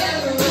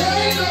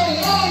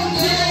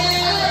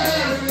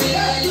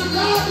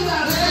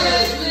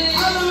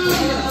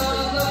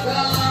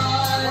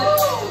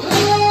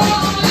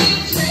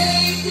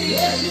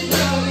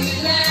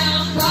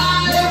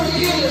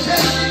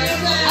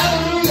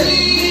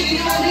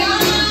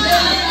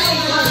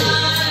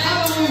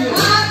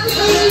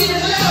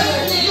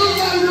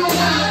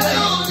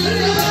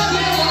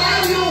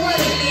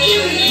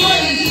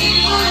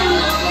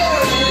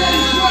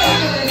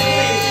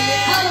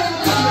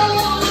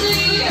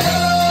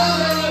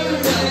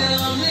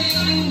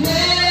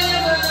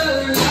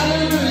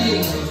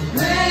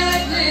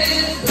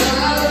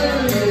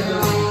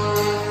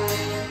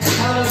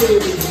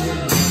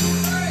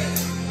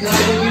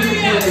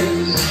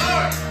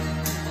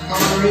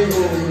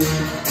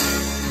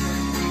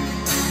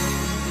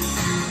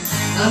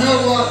 I know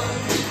what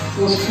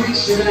was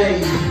preached today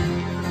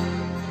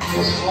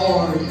was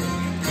hard,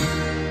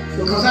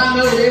 because I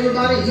know that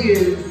everybody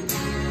here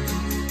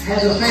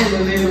has a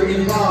family member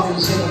involved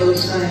in some of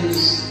those things.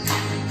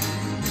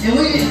 And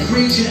we didn't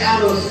preach it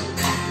out of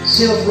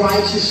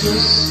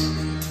self-righteousness,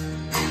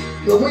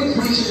 but we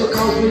preach it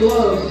because we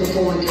love the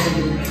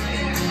fornicator.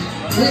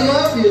 We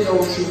love the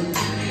adulterer.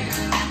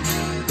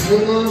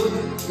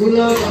 We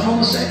love the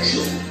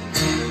homosexual.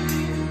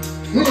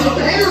 We love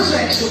the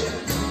heterosexual.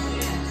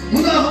 We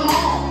love them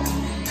all.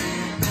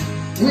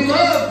 We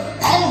love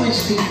all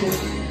these people.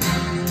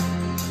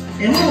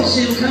 And we will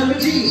see them come to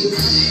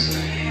Jesus.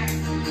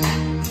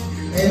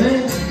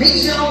 Amen.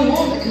 He's the only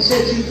one that can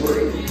set you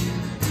free.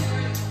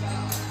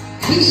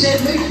 He set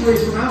me free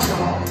from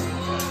alcohol.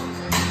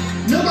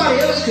 Nobody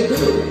else could do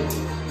it,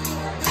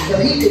 but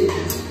He did.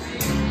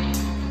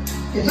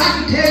 If I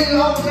could tell you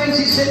all the things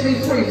He set me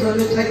free from,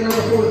 it'd take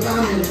another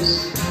 45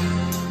 minutes.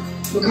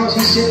 Because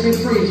He set me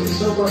free from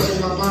so much in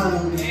my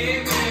mind.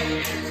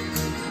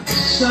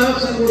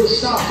 Stuff that would have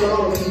stopped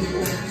all the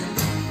people.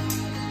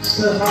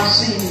 Stuff I've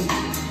seen.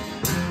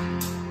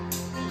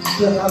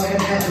 Stuff I've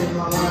had happen in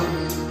my life.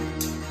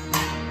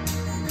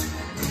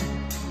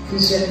 He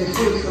set me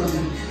free from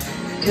it.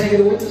 Can I get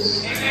a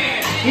witness?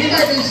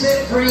 Anybody been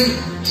set free?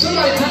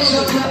 Somebody put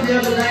something up the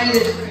other day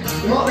that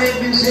what they had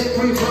been set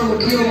free from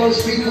would kill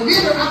those people. I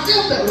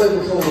felt that way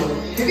before.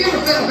 Have you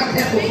ever felt like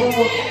that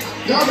before?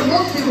 God,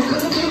 most people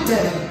couldn't do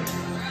that.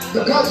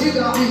 But God, you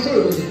got me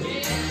through it.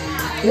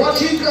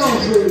 what you've gone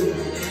through.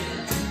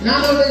 And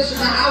I know this,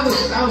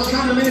 I was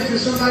trying to minister to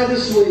somebody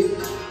this week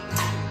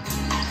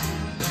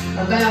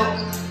about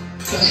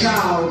a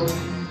child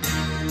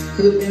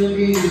who had been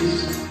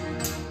abused.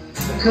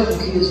 A couple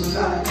kids in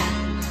fact.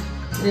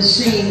 And has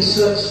seen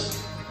such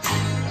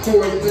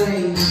horrid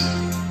things.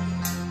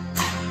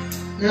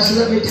 And I said,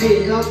 let me tell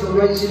you, God's going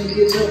to raise them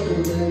kids up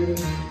one day.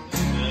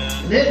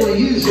 And they're going to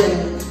use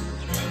that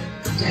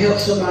to help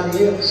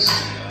somebody else.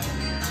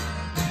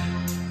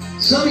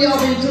 Some of y'all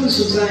been through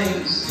some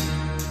things.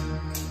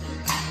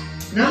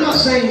 And I'm not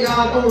saying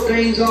God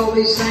ordains all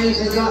these things,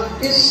 and God,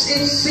 it's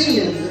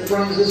sin that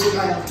brings this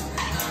about.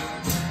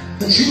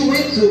 But you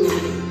went through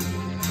it.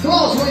 Who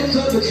else went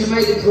through it, but you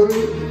made it through?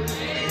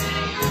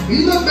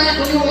 You look back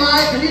on your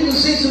life and you can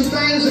see some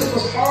things that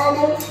was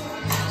horrible,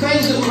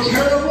 things that were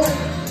terrible.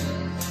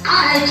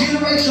 I had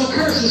generational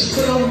curses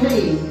put on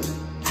me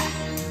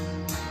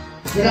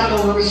that I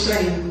don't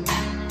understand.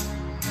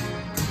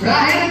 But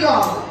I had a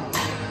God.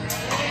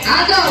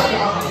 I got a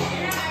God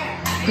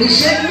who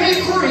set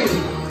me free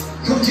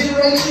from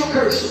generational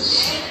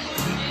curses.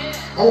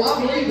 Oh,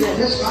 I believe that.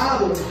 That's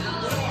Bible.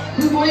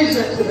 Who believes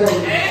that today?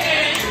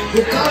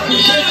 That God can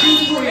set you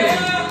free.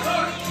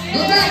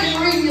 Go back and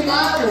read your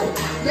Bible.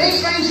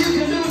 There's things you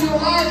can do in your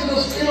life that'll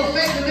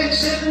affect the next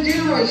 7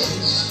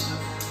 generations.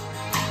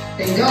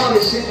 And God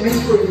has set me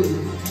free.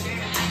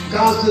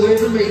 God's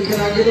delivered me.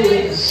 Can I get a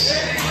witness?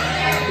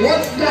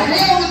 What the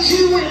hell that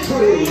you went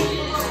through,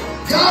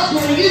 God's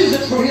going to use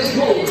it for His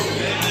glory.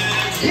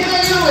 Can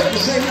I get a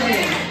witness?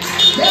 Amen.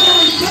 There will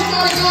be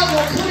somebody God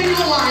will put in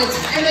your life,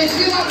 and they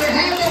feel like they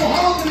have no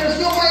hope and there's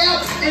no way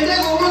out, and they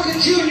will look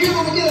at you and you're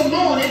going to get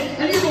anointed,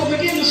 and you're going to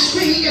begin to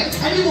speak,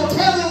 and you're going to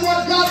tell them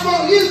what God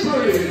brought you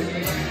through.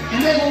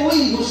 And they will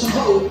leave with some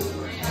hope.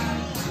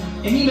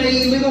 And you may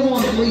even be the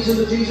one that leads them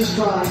to Jesus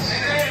Christ.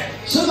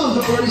 Some of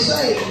them are already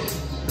saved.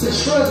 They're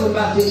struggling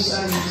about these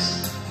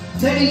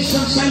things. They need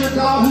some saint of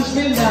God who's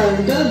been there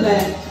and done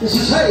that. That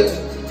says, hey,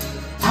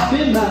 I've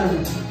been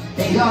there.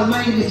 And God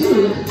made me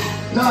through it.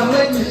 God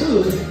led me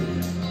through it.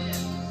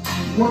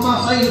 One of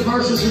my favorite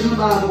verses in the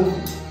Bible,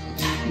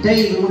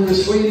 David, when he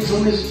was fleeing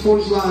from his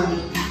life,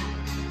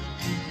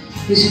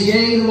 he said,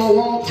 yea, though I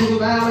walk through the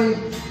valley,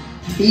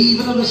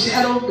 even of the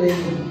shadow of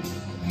death,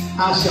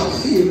 I shall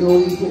fear no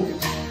evil,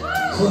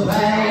 for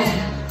thou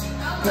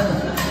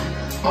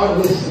art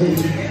with me.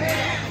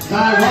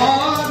 Thy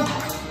rod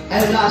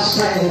and thy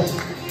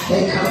staff,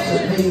 they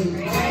comfort me.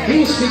 He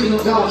was speaking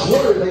of God's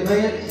word,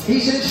 amen. He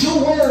said, it's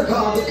your word,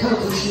 God, that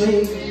comforts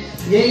me.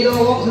 Yea, though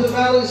I walk through the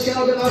valley of the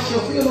shadow of death, I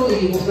shall fear no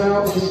evil, for thou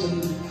art with me.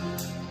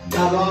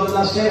 Thy rod and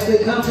thy staff,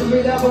 they comfort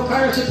me. Thou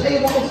preparest a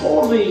table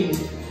before me.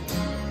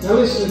 Now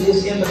listen to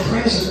this, in the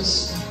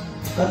presence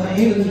of my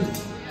enemy.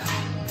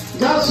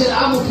 God said,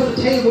 I will put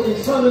a table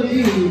in front of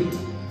you.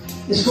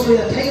 It's going to be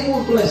a table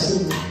of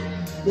blessing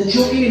that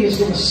your enemy is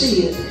going to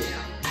see it.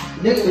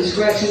 And they're going to be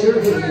scratching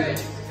their head.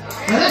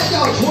 Now that's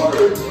God's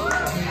word.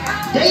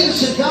 David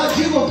said, God,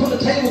 you're going to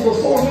put a table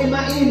before me and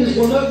my enemies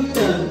will know you've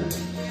done it.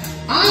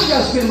 I ain't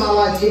got to spend my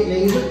life getting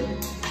even.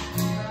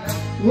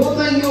 One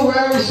thing you'll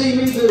rarely see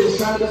me do is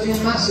try to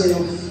defend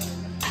myself.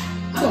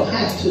 I don't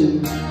have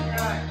to.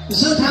 And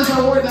sometimes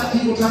I worry about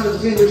people trying to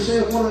defend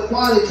themselves.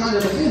 Why are they trying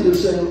to defend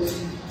themselves?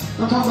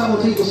 I'm talking about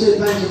when people say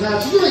things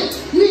about you.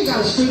 You ain't got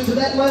to stoop to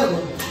that level.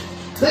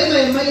 They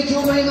may have made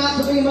your name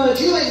out to be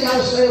much. You ain't got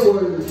to say a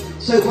word.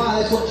 Say why?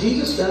 That's what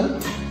Jesus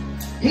done.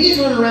 He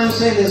didn't run around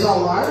saying there's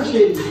all liars,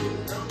 did he?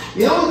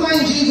 The only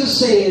thing Jesus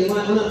said, when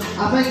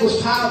I think it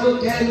was Pilate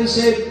looked at him and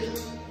said,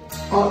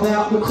 art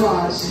thou the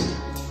Christ?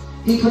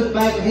 He put it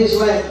back in his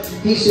lap.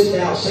 He said,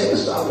 thou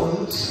sayest I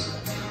was.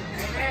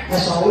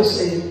 That's all he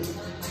said.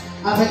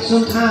 I think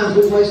sometimes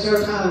we waste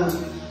our time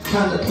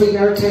trying to plead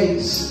our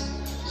case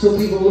so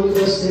people look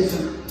at us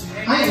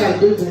different. I ain't got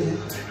to do that.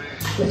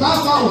 If I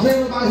fought with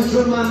everybody who's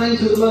run my name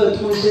through the mud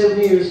 27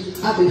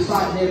 years, I'd be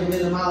fighting every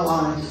minute of my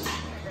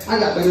life. I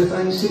got better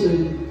things to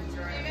do.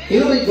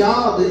 It'll be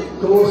God that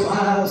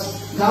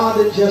glorifies, God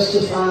that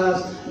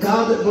justifies,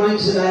 God that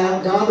brings it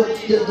out, God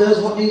that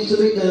does what needs to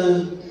be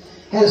done.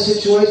 Had a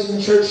situation in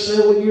the church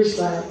several years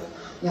back.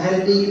 I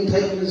had a deacon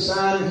take me to the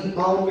side and he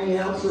bawled me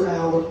out for an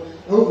hour,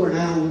 over an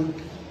hour.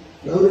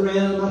 Rode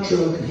around in my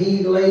truck and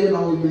he laid it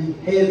on me,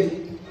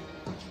 heavy.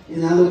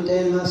 And I looked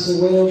at him and I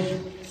said, well,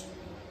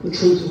 the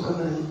truth will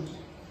come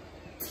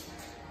out.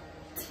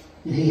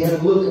 And he had a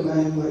look about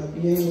him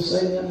like, you ain't going to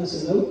say nothing? I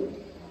said, nope.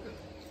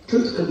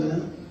 Truth will come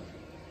out.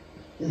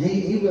 And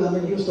he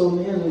was throwing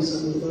me in with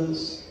some of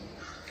us.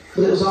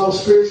 But it was all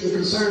spiritually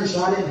concerned,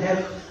 so I didn't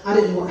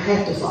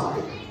have to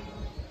fight.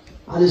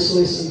 I just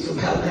listened for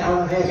about an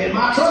hour and a half in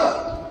my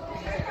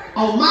truck,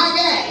 on my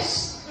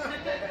gas.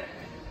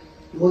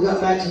 We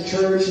got back to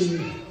church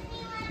and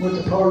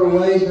went to part of the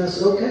ways, and I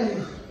said,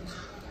 okay,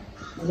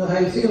 I know how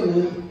you feel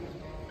now.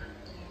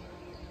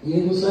 You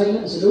ain't gonna say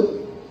that? I said, nope.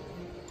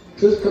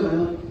 Truth come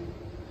out.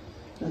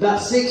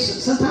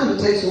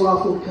 Sometimes it takes a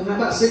while for it to come out.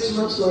 About 6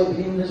 months later,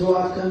 him and his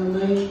wife come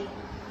to me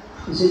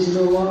and said, you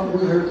know what,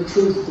 we heard the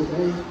truth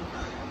today.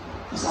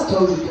 I said, I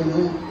told you to come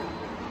out.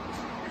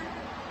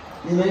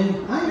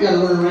 Amen. I ain't got to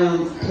run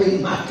around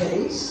pleading my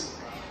case.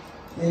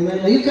 Amen.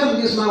 Now you come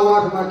against my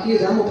wife or my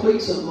kids, I'm going to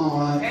plead something all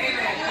right.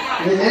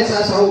 And that's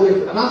a whole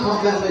different. I'm not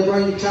talking about they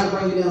trying to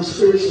bring you down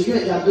spiritually. You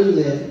ain't got to do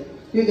that.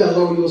 You ain't got to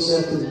lower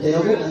yourself to the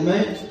devil.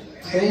 Amen.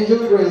 Stand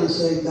your ground and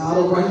say, God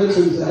will bring the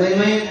truth out.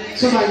 Amen.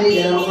 Somebody need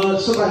that. I don't know.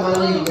 Somebody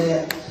might need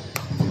that.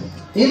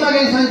 Anybody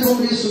got anything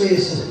for me to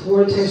dismiss?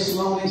 Word of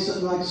testimony,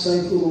 something like to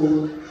say for the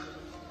Lord.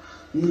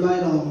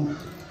 Anybody know?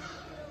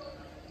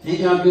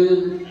 Ain't God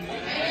good?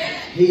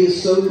 He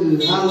is so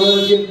good. I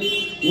love you.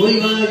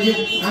 We love you.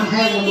 I'm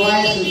having a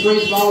blast in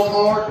Freeze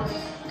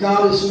Ballpark.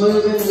 God is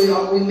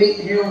moving. We meet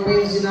here on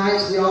Wednesday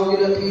nights. We all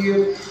get up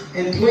here.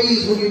 And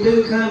please, when you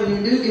do come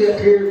and you do get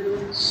up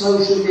here,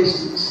 social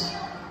distance.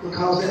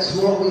 Because that's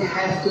what we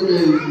have to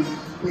do.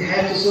 We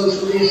have to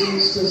social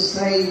distance to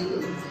stay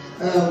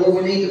where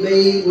we need to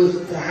be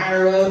with the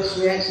higher-ups.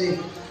 We actually,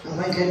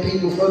 I think, had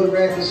people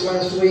photograph us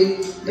last week.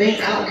 I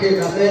don't care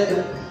about that,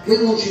 but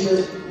we want you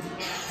to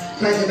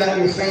think about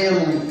your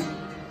family.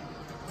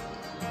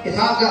 If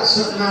I've got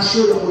something, I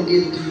sure don't want to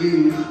give it to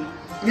you.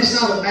 And it's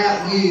not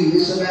about you.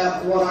 It's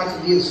about what I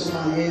can give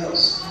somebody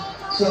else.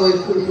 So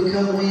if we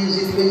come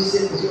Wednesday, please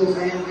sit with your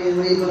family and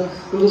leave a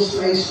little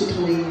space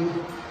between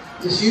you.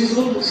 Just use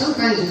a little, some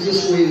things are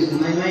just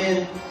wisdom,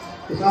 amen.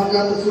 If I've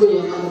got the flu,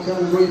 I'm not going to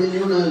come and breathe in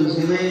your nose,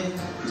 amen.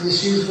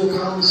 Just use a little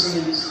common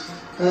sense.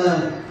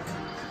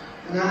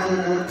 And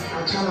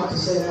I try not to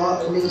say a lot,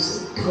 but we need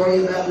to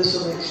pray about this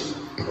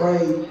election.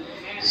 Pray.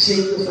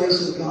 Seek the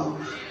face of God.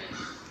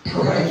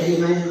 Pray,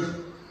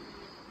 amen.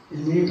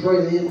 And when you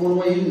pray, then one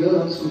way you can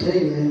go, I'm just going to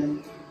tell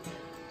you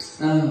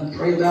that.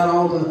 Pray about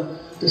all the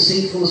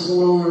deceitfulness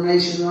going on in our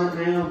nation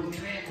right now.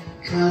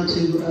 Trying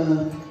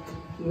to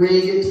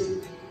rig it.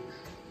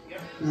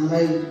 Now,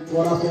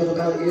 what I felt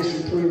about it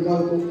yesterday, pretty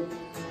vocal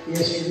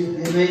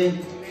yesterday,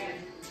 amen.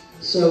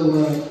 So,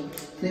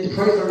 need to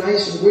pray for our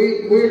nation.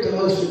 We're at the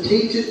most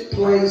strategic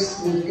place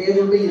we've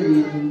ever been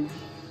in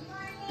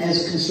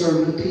as a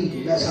conservative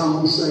people. That's how I'm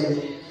going to say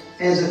it.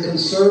 As a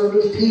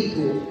conservative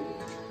people,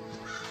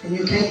 and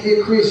you can't be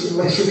a Christian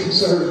unless you're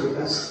conservative.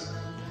 That's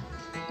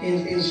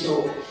in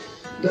short.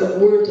 But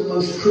we're at the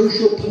most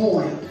crucial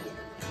point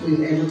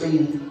we've ever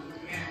been.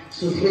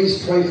 So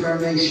please pray for our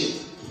nation.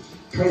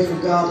 Pray for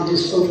God to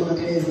just open up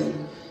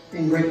heaven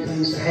and great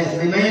things to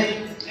happen.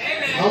 Amen?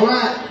 Amen. All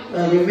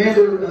right.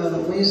 Remember,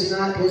 Wednesday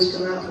night, please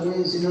come out for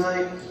Wednesday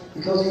night.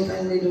 Because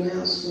anything we need to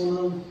announce going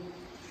on?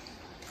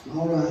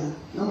 All right.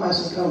 I'm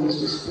asking Congress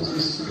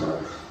to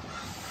pray.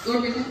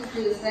 Lord, we thank you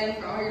for this day,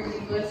 for all your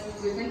many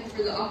blessings. We thank you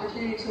for the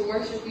opportunity to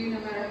worship you, no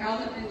matter how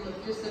that may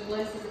look. Just a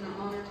blessing and an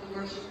honor to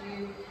worship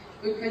you.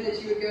 We pray that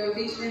you would go with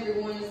each and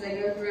every one as they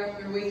go throughout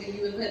their week, and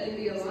you would let them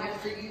be a light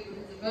for you.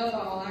 Because above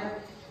all,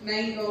 our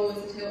main goal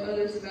is to tell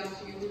others about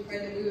you. We pray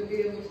that we would be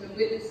able to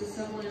witness to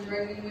someone and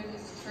bring them with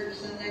us to church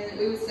Sunday, that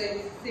we would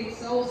see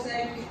souls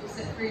saved, people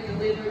set free and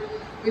delivered.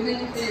 We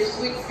thank you for your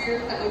sweet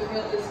spirit that we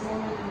felt this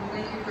morning, and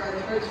we thank you for our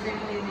church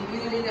family and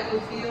the unity that we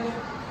feel.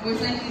 And we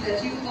thank you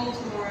that you hold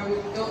tomorrow. We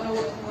don't know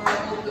what tomorrow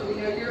holds, but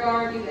we know you're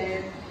already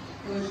there.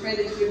 And we pray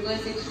that you would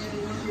bless each and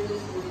every one here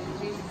this morning. In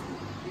Jesus' name.